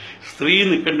മനസ്സിലാക്കുക, സ്ത്രീ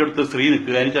നിൽക്കേണ്ടടുത്ത് സ്ത്രീ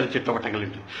നിൽക്കുക, അതിന് ചില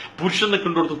ചിട്ടവട്ടങ്ങളുണ്ട്. പുരുഷൻ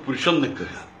നിൽക്കേണ്ടടുത്ത് പുരുഷൻ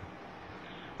നിൽക്കുക.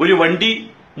 ഒരു വണ്ടി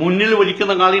മുന്നിൽ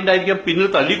വലിക്കുന്ന കാളയുണ്ടായിരിക്കാം, പിന്നിൽ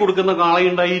തള്ളി കൊടുക്കുന്ന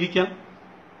കാളയുണ്ടായിരിക്കാം.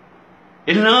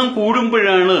 എല്ലാം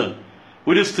കൂടുമ്പോഴാണ്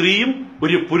ഒരു സ്ത്രീയും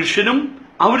ഒരു പുരുഷനും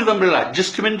അവർ തമ്മിലുള്ള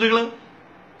അഡ്ജസ്റ്റ്മെന്റുകൾ,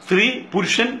 സ്ത്രീ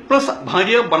പുരുഷൻ പ്ലസ്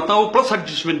ഭാര്യ ഭർത്താവ് പ്ലസ്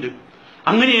അഡ്ജസ്റ്റ്മെന്റ്,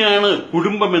 അങ്ങനെയാണ്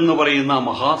കുടുംബം എന്ന് പറയുന്ന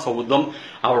മഹാസൗധം.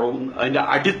 അതിന്റെ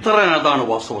അടിത്തറ അതാണ്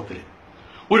വാസ്തവത്തിൽ.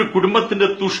 ഒരു കുടുംബത്തിന്റെ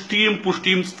തുഷ്ടിയും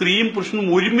പുഷ്ടിയും സ്ത്രീയും പുരുഷനും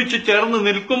ഒരുമിച്ച് ചേർന്ന്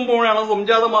നിൽക്കുമ്പോഴാണ്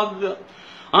സംജാതമാകുക.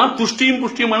 ആ തുഷ്ടിയും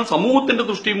പുഷ്ടിയുമാണ് സമൂഹത്തിന്റെ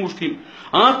തുഷ്ടിയും പുഷ്ടിയും.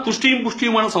 ആ തുഷ്ടിയും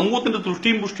പുഷ്ടിയുമാണ് സമൂഹത്തിന്റെ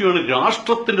തുഷ്ടിയും പുഷ്ടിയുമാണ്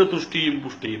രാഷ്ട്രത്തിന്റെ തുഷ്ടിയും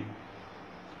പുഷ്ടിയും.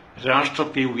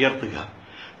 രാഷ്ട്രത്തെ ഉയർത്തുക,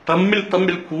 തമ്മിൽ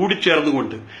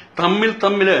കൂടിച്ചേർന്നുകൊണ്ട്,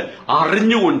 തമ്മിൽ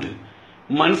അറിഞ്ഞുകൊണ്ട്,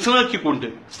 മനസ്സിലാക്കിക്കൊണ്ട്,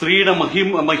 സ്ത്രീയുടെ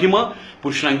മഹിമ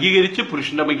പുരുഷൻ അംഗീകരിച്ച്,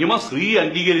 പുരുഷന്റെ മഹിമ സ്ത്രീ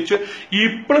അംഗീകരിച്ച്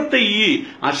ഇപ്പോഴത്തെ ഈ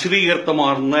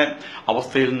അശ്രീകർത്തമാർന്ന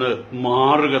അവസ്ഥയിൽ നിന്ന്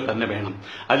മാറുക തന്നെ വേണം.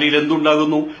 അല്ലെങ്കിൽ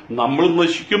എന്തുണ്ടാകുന്നു? നമ്മളും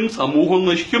നശിക്കും, സമൂഹം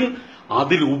നശിക്കും.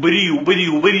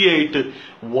 അതിലുപരിയായിട്ട്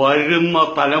വരുന്ന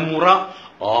തലമുറ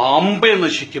ആമ്പെ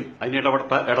നശിക്കും. അതിന്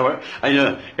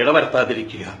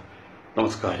ഇടവരുത്താതിരിക്കുക.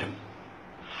 നമസ്കാരം.